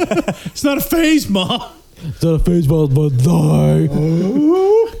 It's not a phase, Ma. It's not a phase, but die.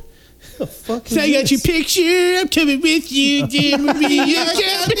 So I got your picture. I'm coming with you, Jim.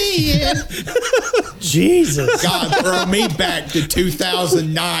 Jesus. God, throw me back to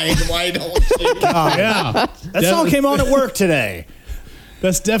 2009. Why don't you? Oh, yeah. That song came on at work today.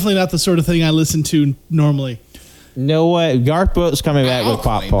 That's definitely not the sort of thing I listen to normally. You know what? Garth Brooks coming back I'll with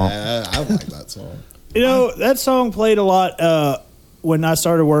pop claim punk. that. I like that song. You know, that song played a lot when I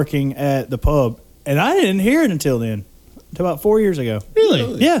started working at the pub, and I didn't hear it until about 4 years ago.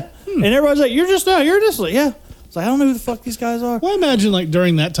 Really? Yeah. And everybody's like, "You're just not hearing this." Like, yeah. It's like, I don't know who the fuck these guys are. Well, I imagine like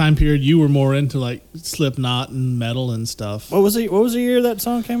during that time period, you were more into like Slipknot and metal and stuff. What was the year that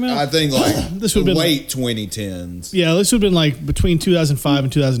song came out? I think like This would've been late 2010s. Yeah, this would have been like between 2005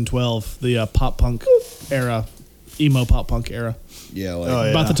 and 2012, the pop punk era, emo pop punk era. Yeah, like Oh, yeah.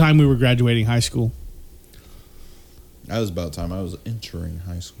 About the time we were graduating high school. that was about the time I was entering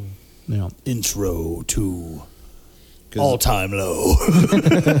high school. Yeah. Intro to 'Cause All Time Low.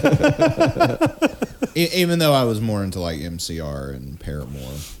 even though I was more into like MCR and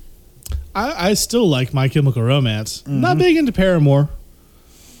Paramore. I still like My Chemical Romance. Not big into Paramore.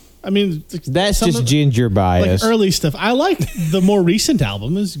 I mean, That's some just of- ginger bias. like early stuff. I like the more recent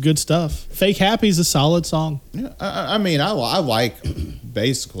album is good stuff. Fake Happy is a solid song. Yeah, I mean, I like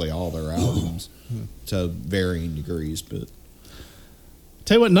basically all their albums to varying degrees, but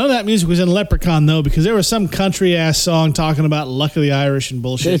Tell you what, none of that music was in Leprechaun though, because there was some country ass song talking about Luck of the Irish and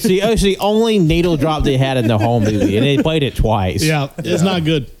bullshit. it's the only needle drop they had in the whole movie, and they played it twice. Yeah, it's not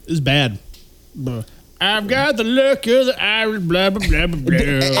good. It's bad. I've got the look of the Irish, blah, blah, blah, blah,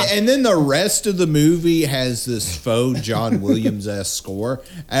 blah. and then the rest of the movie has this faux John Williams-esque score,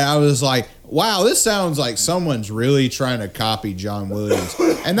 and I was like, wow, this sounds like someone's really trying to copy John Williams.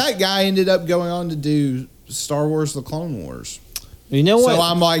 And that guy ended up going on to do Star Wars: The Clone Wars. You know what? So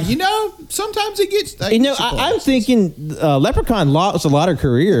I'm like, sometimes it gets. I'm thinking Leprechaun lost a lot of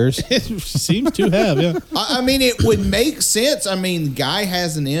careers. It seems to have, yeah. I mean, it would make sense. I mean, Guy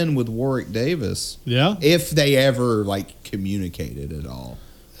has an in with Warwick Davis. Yeah. If they ever like communicated at all,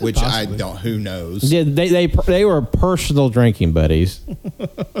 which Possibly. I don't. Who knows? Yeah, they were personal drinking buddies.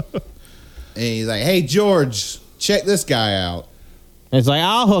 And he's like, "Hey, George, check this guy out." It's like,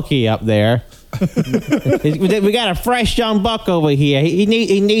 I'll hook you up there. We got a fresh young buck over here. He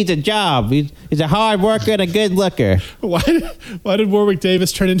needs a job. He's a hard worker and a good looker. Why did Warwick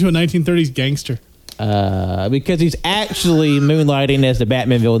Davis turn into a 1930s gangster? Because he's actually moonlighting as the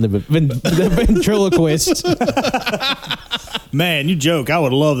Batman villain, the ventriloquist. Man, you joke. I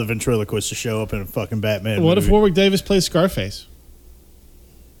would love the ventriloquist to show up in a fucking Batman What movie. if Warwick Davis plays Scarface?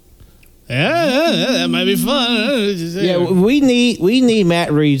 Yeah, that might be fun. Yeah, we need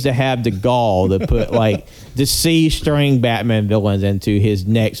Matt Reeves to have the gall to put like the C-string Batman villains into his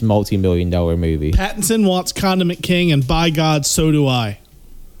next multi-million-dollar movie. Pattinson wants Condiment King, and by God, so do I.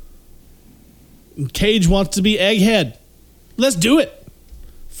 And Cage wants to be Egghead. Let's do it.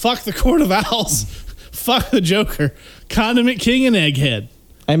 Fuck the Court of Owls. Fuck the Joker. Condiment King and Egghead.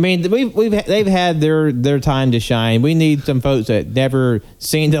 I mean, they've had their time to shine. We need some folks that never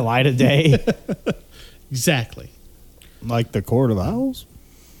seen the light of day. Exactly. Like the Court of Owls?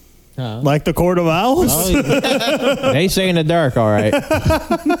 Like the Court of Owls? They say in the dark, all right.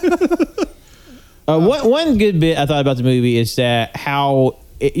 One good bit I thought about the movie is that how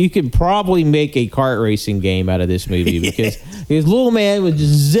you could probably make a kart racing game out of this movie because his little man was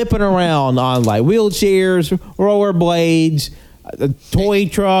just zipping around on like wheelchairs, rollerblades, a toy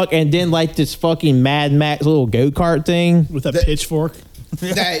truck, and then like this fucking Mad Max little go-kart thing. With a pitchfork.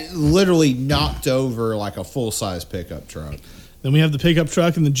 That literally knocked over like a full-size pickup truck. Then we have the pickup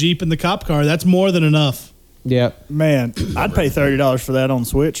truck and the Jeep and the cop car. That's more than enough. Yep. Man, I'd pay $30 for that on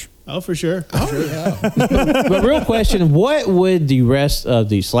Switch. Oh, for sure. But real question, what would the rest of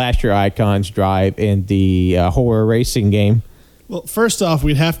the slasher icons drive in the horror racing game? Well, first off,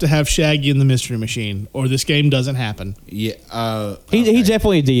 we'd have to have Shaggy in the Mystery Machine, or this game doesn't happen. Yeah. He's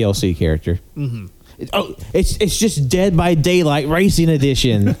definitely a DLC character. Mm-hmm. It's just Dead by Daylight Racing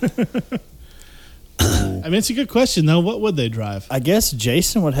Edition. I mean, it's a good question, though. What would they drive? I guess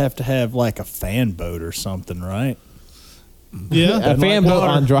Jason would have to have like a fan boat or something, right? Yeah. A fan boat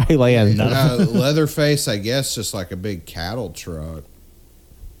on dry land. Leatherface, I guess, just like a big cattle truck.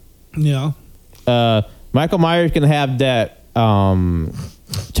 Yeah. Michael Myers can have that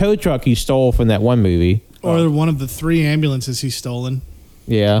tow truck he stole from that one movie. Or one of the 3 ambulances he's stolen.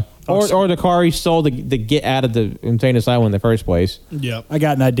 Yeah. Or the car he stole to get out of the insane asylum in the first place. Yep. I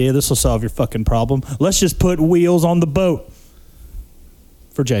got an idea. This will solve your fucking problem. Let's just put wheels on the boat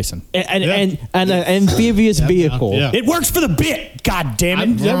for Jason. And an amphibious vehicle. Yeah. It works for the bit. God damn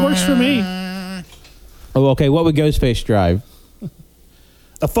it. That works for me. Oh, okay. What would Ghostface drive?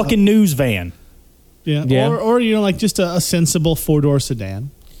 A fucking news van. Yeah. Yeah. Or like just a sensible 4-door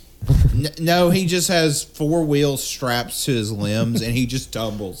sedan. No, he just has 4 wheels strapped to his limbs, and he just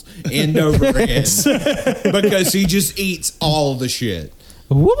tumbles end over end because he just eats all the shit.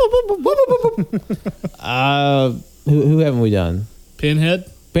 Who haven't we done?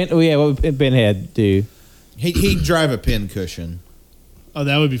 Pinhead? What would Pinhead do? He'd drive a pin cushion. Oh,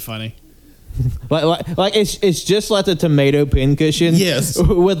 that would be funny. Like it's just like the tomato pin cushion. Yes.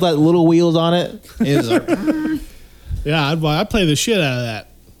 With like little wheels on it. It's like, Yeah, I'd play the shit out of that.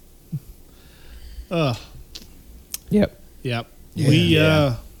 Yep. Yep.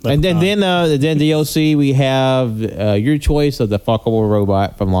 Yeah. And then DLC we have your choice of the fuckable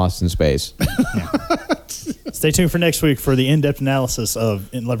robot from Lost in Space. Stay tuned for next week for the in-depth analysis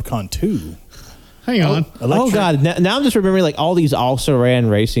of Leprechaun 2. Hang on. Oh god! Now I'm just remembering like all these also ran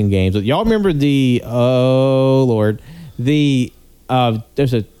racing games. Y'all remember the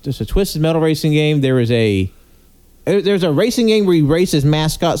there's a Twisted Metal racing game. There's a racing game where you race as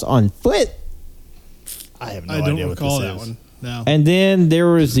mascots on foot. I have no I don't idea what recall this that is. one. No. And then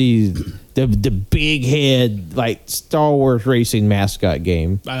there was the big head like Star Wars racing mascot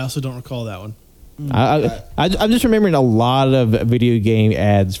game. I also don't recall that one. I'm just remembering a lot of video game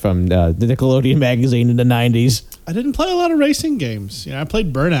ads from the Nickelodeon magazine in the 90s. I didn't play a lot of racing games. I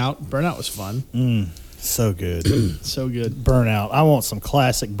played Burnout. Burnout was fun. So good. So good. Burnout. I want some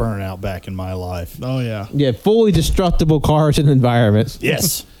classic Burnout back in my life. Oh, yeah. Yeah, fully destructible cars and environments.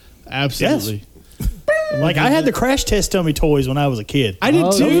 Yes. Absolutely. Like, I had the Crash Test Dummy toys when I was a kid. I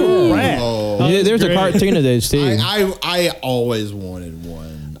did too. yeah. Rad. Yeah, there's great. a cartoon of those too. I always wanted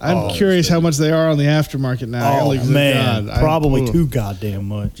one. I'm curious how much they are on the aftermarket now. Oh, Like, man. God, Probably too goddamn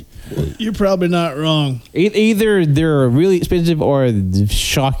much. You're probably not wrong. Either they're really expensive or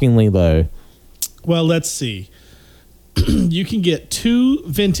shockingly low. Well, let's see. You can get 2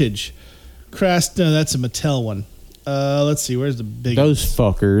 vintage Crash. No, that's a Mattel one. Let's see. Where's the big Those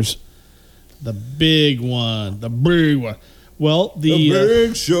fuckers. The big one. The big one. Well,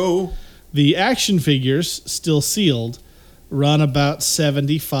 Big Show. the action figures, still sealed, run about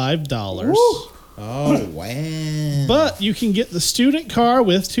 $75. Oh, wow. But you can get the student car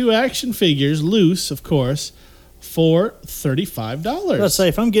with 2 action figures, loose, of course, for $35. Let's say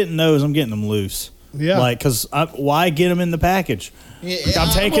if I'm getting those, I'm getting them loose. Yeah. Like, because why get them in the package? I'm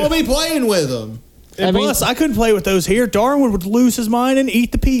taking. I'll be playing with them. And plus, I couldn't play with those here. Darwin would lose his mind and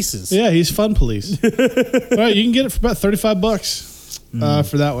eat the pieces. Yeah, he's fun police. All right, you can get it for about $35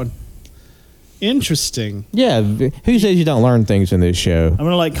 for that one. Interesting. Yeah, who says you don't learn things in this show? I'm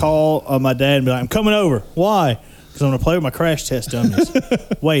gonna call my dad and be like, "I'm coming over." Why? Because I'm gonna play with my crash test dummies.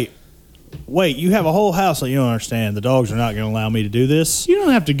 Wait, you have a whole house. Like, you don't understand. The dogs are not gonna allow me to do this. You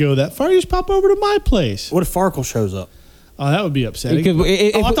don't have to go that far. You just pop over to my place. What if Farkle shows up? Oh, that would be upsetting.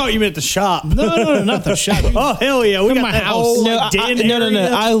 I thought you meant the shop. No, not the shop. Oh hell yeah, we got my that house. whole, No, den no.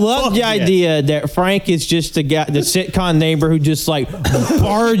 area. I love Fuck the yeah. idea that Frank is just the guy, the sitcom neighbor who just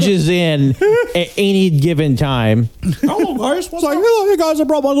barges in at any given time. Hello guys, hey guys, I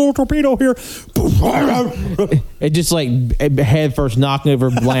brought my little torpedo here. It just head first knocking over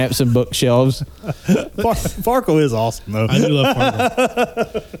lamps and bookshelves. Farkle is awesome though. I do love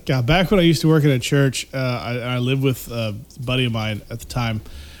Fargo. God, back when I used to work at a church, I lived with a buddy of mine at the time.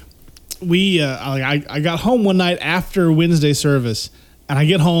 I got home one night after Wednesday service, and I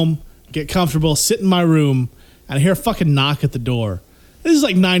get home, get comfortable, sit in my room, and I hear a fucking knock at the door. This is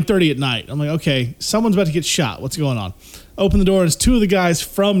like 9:30 at night. I'm like, okay, someone's about to get shot. What's going on? Open the door, and it's 2 of the guys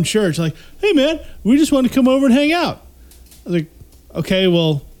from church. Like, hey man, we just want to come over and hang out. I was like, okay,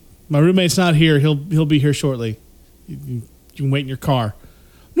 well, my roommate's not here. He'll be here shortly. You can wait in your car.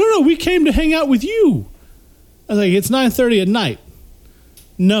 No, we came to hang out with you. I was like, it's 9:30 at night.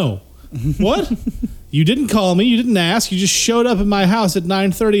 No. What? You didn't call me. You didn't ask. You just showed up at my house at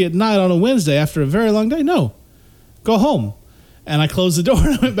 9:30 at night on a Wednesday after a very long day. No. Go home. And I closed the door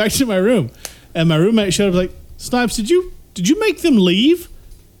and I went back to my room. And my roommate showed up like, Snipes, did you make them leave?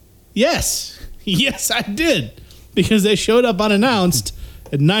 Yes. Yes, I did. Because they showed up unannounced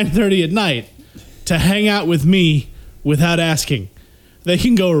at 9:30 at night to hang out with me without asking. They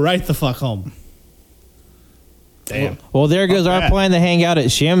can go right the fuck home. Damn. Well, there goes our plan to hang out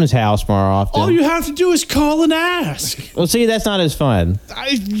at Shim's house more often. All you have to do is call and ask. Well, see, that's not as fun.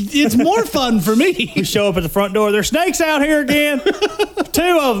 It's more fun for me. We show up at the front door. There's snakes out here again.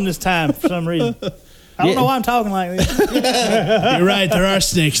 2 of them this time for some reason. I don't know why I'm talking like this. You're right. There are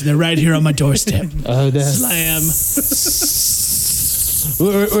snakes, and they're right here on my doorstep. Oh, Slam.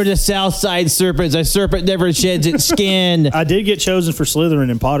 We're the Southside Serpents. A serpent never sheds its skin. I did get chosen for Slytherin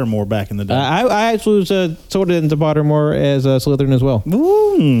in Pottermore back in the day. I actually was sorted into Pottermore as a Slytherin as well.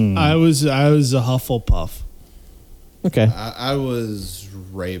 Ooh. I was a Hufflepuff. Okay, I was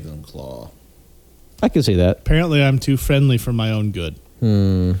Ravenclaw. I can see that. Apparently, I'm too friendly for my own good.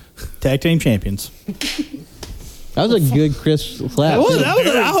 Tag team champions. That was a good crisp clap.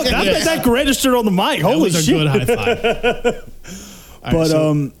 That registered on the mic. That Holy was a shit. good high five. All right, But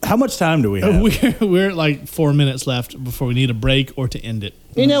so how much time do we have? we're at like 4 minutes left before we need a break or to end it.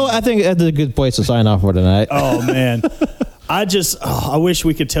 You know what? I think that's a good place to sign off for tonight. Oh man, I wish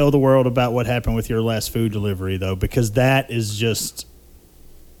we could tell the world about what happened with your last food delivery though, because that is just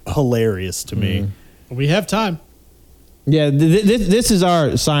hilarious to me. We have time. Yeah, this is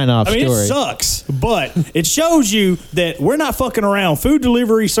our sign-off I mean, story. it sucks, but it shows you that we're not fucking around. Food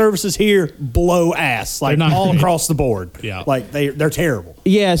delivery services here blow ass, like They're not- all across the board. Yeah. Like they're terrible.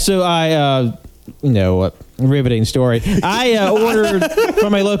 Yeah, so I, riveting story. I ordered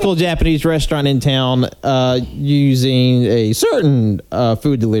from a local Japanese restaurant in town using a certain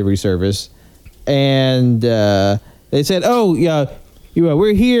food delivery service, and they said, "Oh, yeah,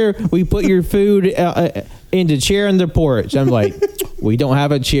 we're here. We put your food in the chair on the porch." I'm like, "We don't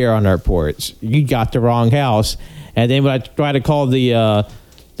have a chair on our porch. You got the wrong house." And then when I tried to call the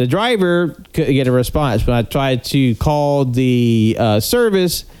driver, couldn't get a response. When I tried to call the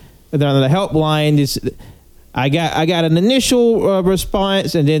service, they're on the helpline. I got an initial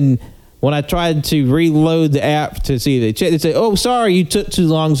response, and then when I tried to reload the app to see the check, they said, "Oh, sorry, you took too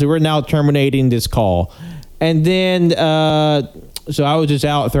long, so we're now terminating this call." And then, so I was just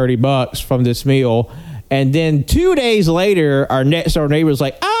out $30 from this meal. And then 2 days later, our next door neighbor was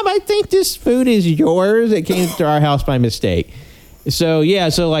like, I think this food is yours. It came to our house by mistake. So, yeah,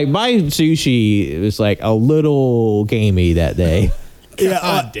 my sushi was like a little gamey that day.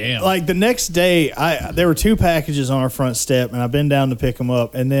 God damn. Like the next day, there were 2 packages on our front step, and I've been down to pick them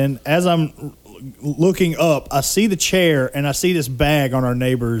up. And then as I'm looking up, I see the chair, and I see this bag on our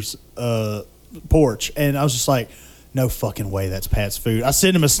neighbor's porch. And I was just like, no fucking way that's Pat's food. I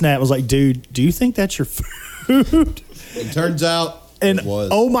sent him a snap. I was like, dude, do you think that's your food? It turns out And it was.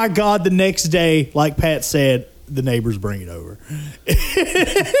 oh my God, the next day, like Pat said, the neighbors bring it over.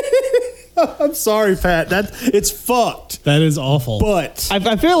 I I'm sorry, Pat. It's fucked. That is awful. But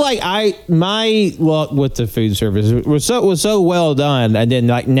I feel like my luck with the food service was so well done, and then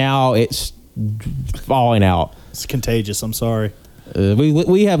like now it's falling out. it's contagious. I'm sorry.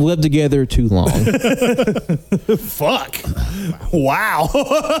 We have lived together too long. Fuck. Wow.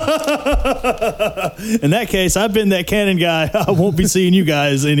 In that case, I've been that cannon guy. I won't be seeing you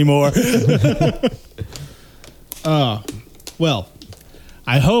guys anymore. Well,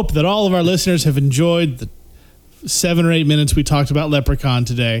 I hope that all of our listeners have enjoyed the 7 or 8 minutes we talked about Leprechaun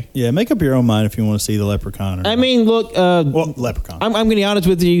today. Yeah, make up your own mind if you want to see the Leprechaun. Or I mean, look, well, Leprechaun. I'm going to be honest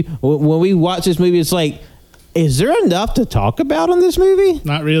with you. When we watch this movie, it's like, is there enough to talk about on this movie?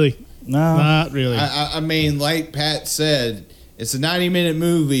 Not really. No. Not really. I mean, like Pat said, it's a 90-minute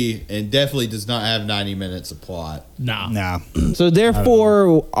movie and definitely does not have 90 minutes of plot. Nah. So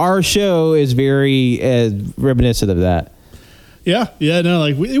therefore, our show is very reminiscent of that. Yeah, no,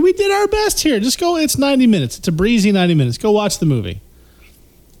 like we did our best here. Just go. It's 90 minutes. It's a breezy 90 minutes. Go watch the movie.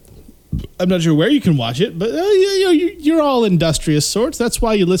 I'm not sure where you can watch it, but you're all industrious sorts. That's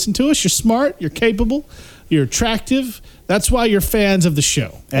why you listen to us. You're smart. You're capable. You're attractive. That's why you're fans of the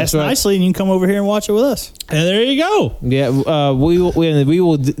show. Ask right. nicely, and you can come over here and watch it with us. And there you go. Yeah, we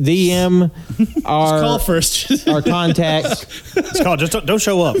will DM Call our first. our contacts. It's called just don't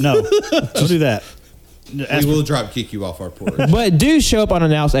show up. No, don't do that. We will drop kick you off our porch. But do show up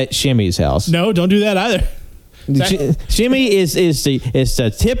unannounced at Shimmy's house. No, don't do that either. Shimmy is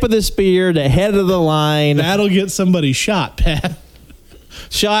the tip of the spear, the head of the line, That'll get somebody shot, Pat.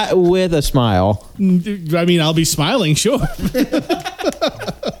 shot with a smile. I mean, I'll be smiling, sure.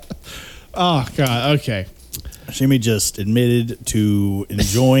 Oh, God. Okay. Shimmy just admitted to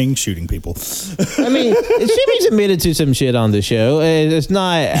enjoying shooting people. I mean, Shimmy's admitted to some shit on the show. It's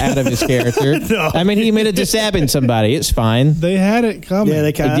not out of his character. No. I mean, he admitted to stabbing somebody. It's fine. They had it coming. Yeah,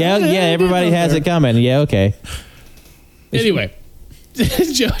 they kind of. Yeah, everybody has it coming. Yeah, okay. Anyway,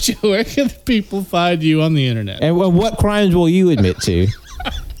 Jojo, where can the people find you on the internet? And what crimes will you admit to?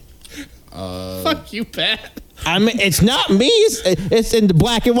 Fuck you, Pat. I mean, it's not me. It's in the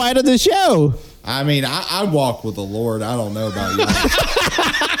black and white of the show. I mean, I walk with the Lord. I don't know about you.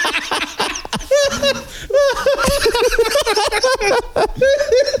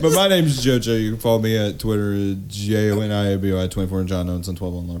 But my name's JoJo. You can follow me at Twitter, JONIABO24, and John Owens on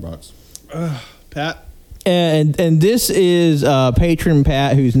 12 on Letterboxd. Pat? And this is patron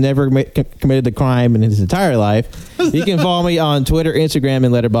Pat, who's never committed a crime in his entire life. You can follow me on Twitter, Instagram,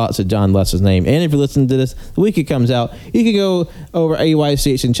 and Letterboxd at John Less's name. And if you're listening to this the week it comes out, you can go over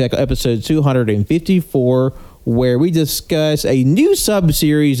AYCH and check out episode 254, where we discuss a new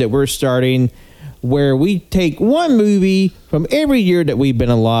sub-series that we're starting, where we take one movie from every year that we've been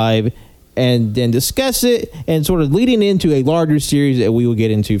alive and then discuss it, and sort of leading into a larger series that we will get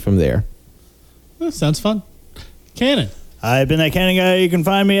into from there. That sounds fun. Cannon. I've been that cannon guy. You can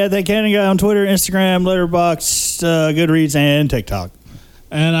find me at that cannon guy on Twitter, Instagram, Letterboxd, Goodreads, and TikTok.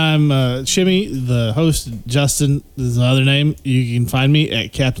 And I'm Shimmy, the host. Justin is the other name. You can find me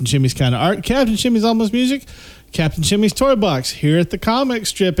at Captain Shimmy's Kind of Art, Captain Shimmy's Almost Music, Captain Shimmy's Toy Box here at the comic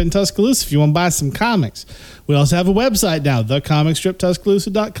strip in Tuscaloosa if you want to buy some comics. We also have a website now,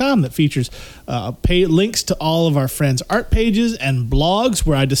 thecomicstriptuscaloosa.com, that features links to all of our friends' art pages and blogs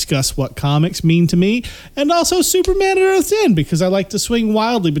where I discuss what comics mean to me, and also Superman at Earth's End because I like to swing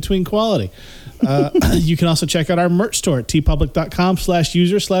wildly between quality. You can also check out our merch store at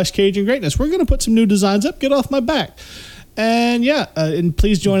tpublic.com/user/Cajun Greatness. We're going to put some new designs up. Get off my back. And yeah, and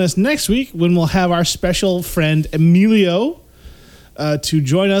please join us next week when we'll have our special friend Emilio to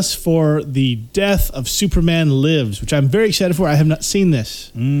join us for the Death of Superman Lives, which I'm very excited for. I have not seen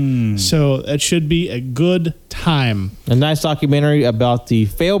this. So it should be a good time. A nice documentary about the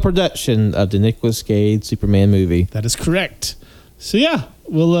failed production of the Nicolas Cage Superman movie. That is correct. So yeah,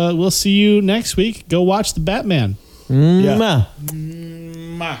 we'll see you next week. Go watch the Batman. Mwah.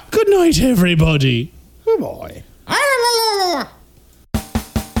 Good night, everybody. Good boy.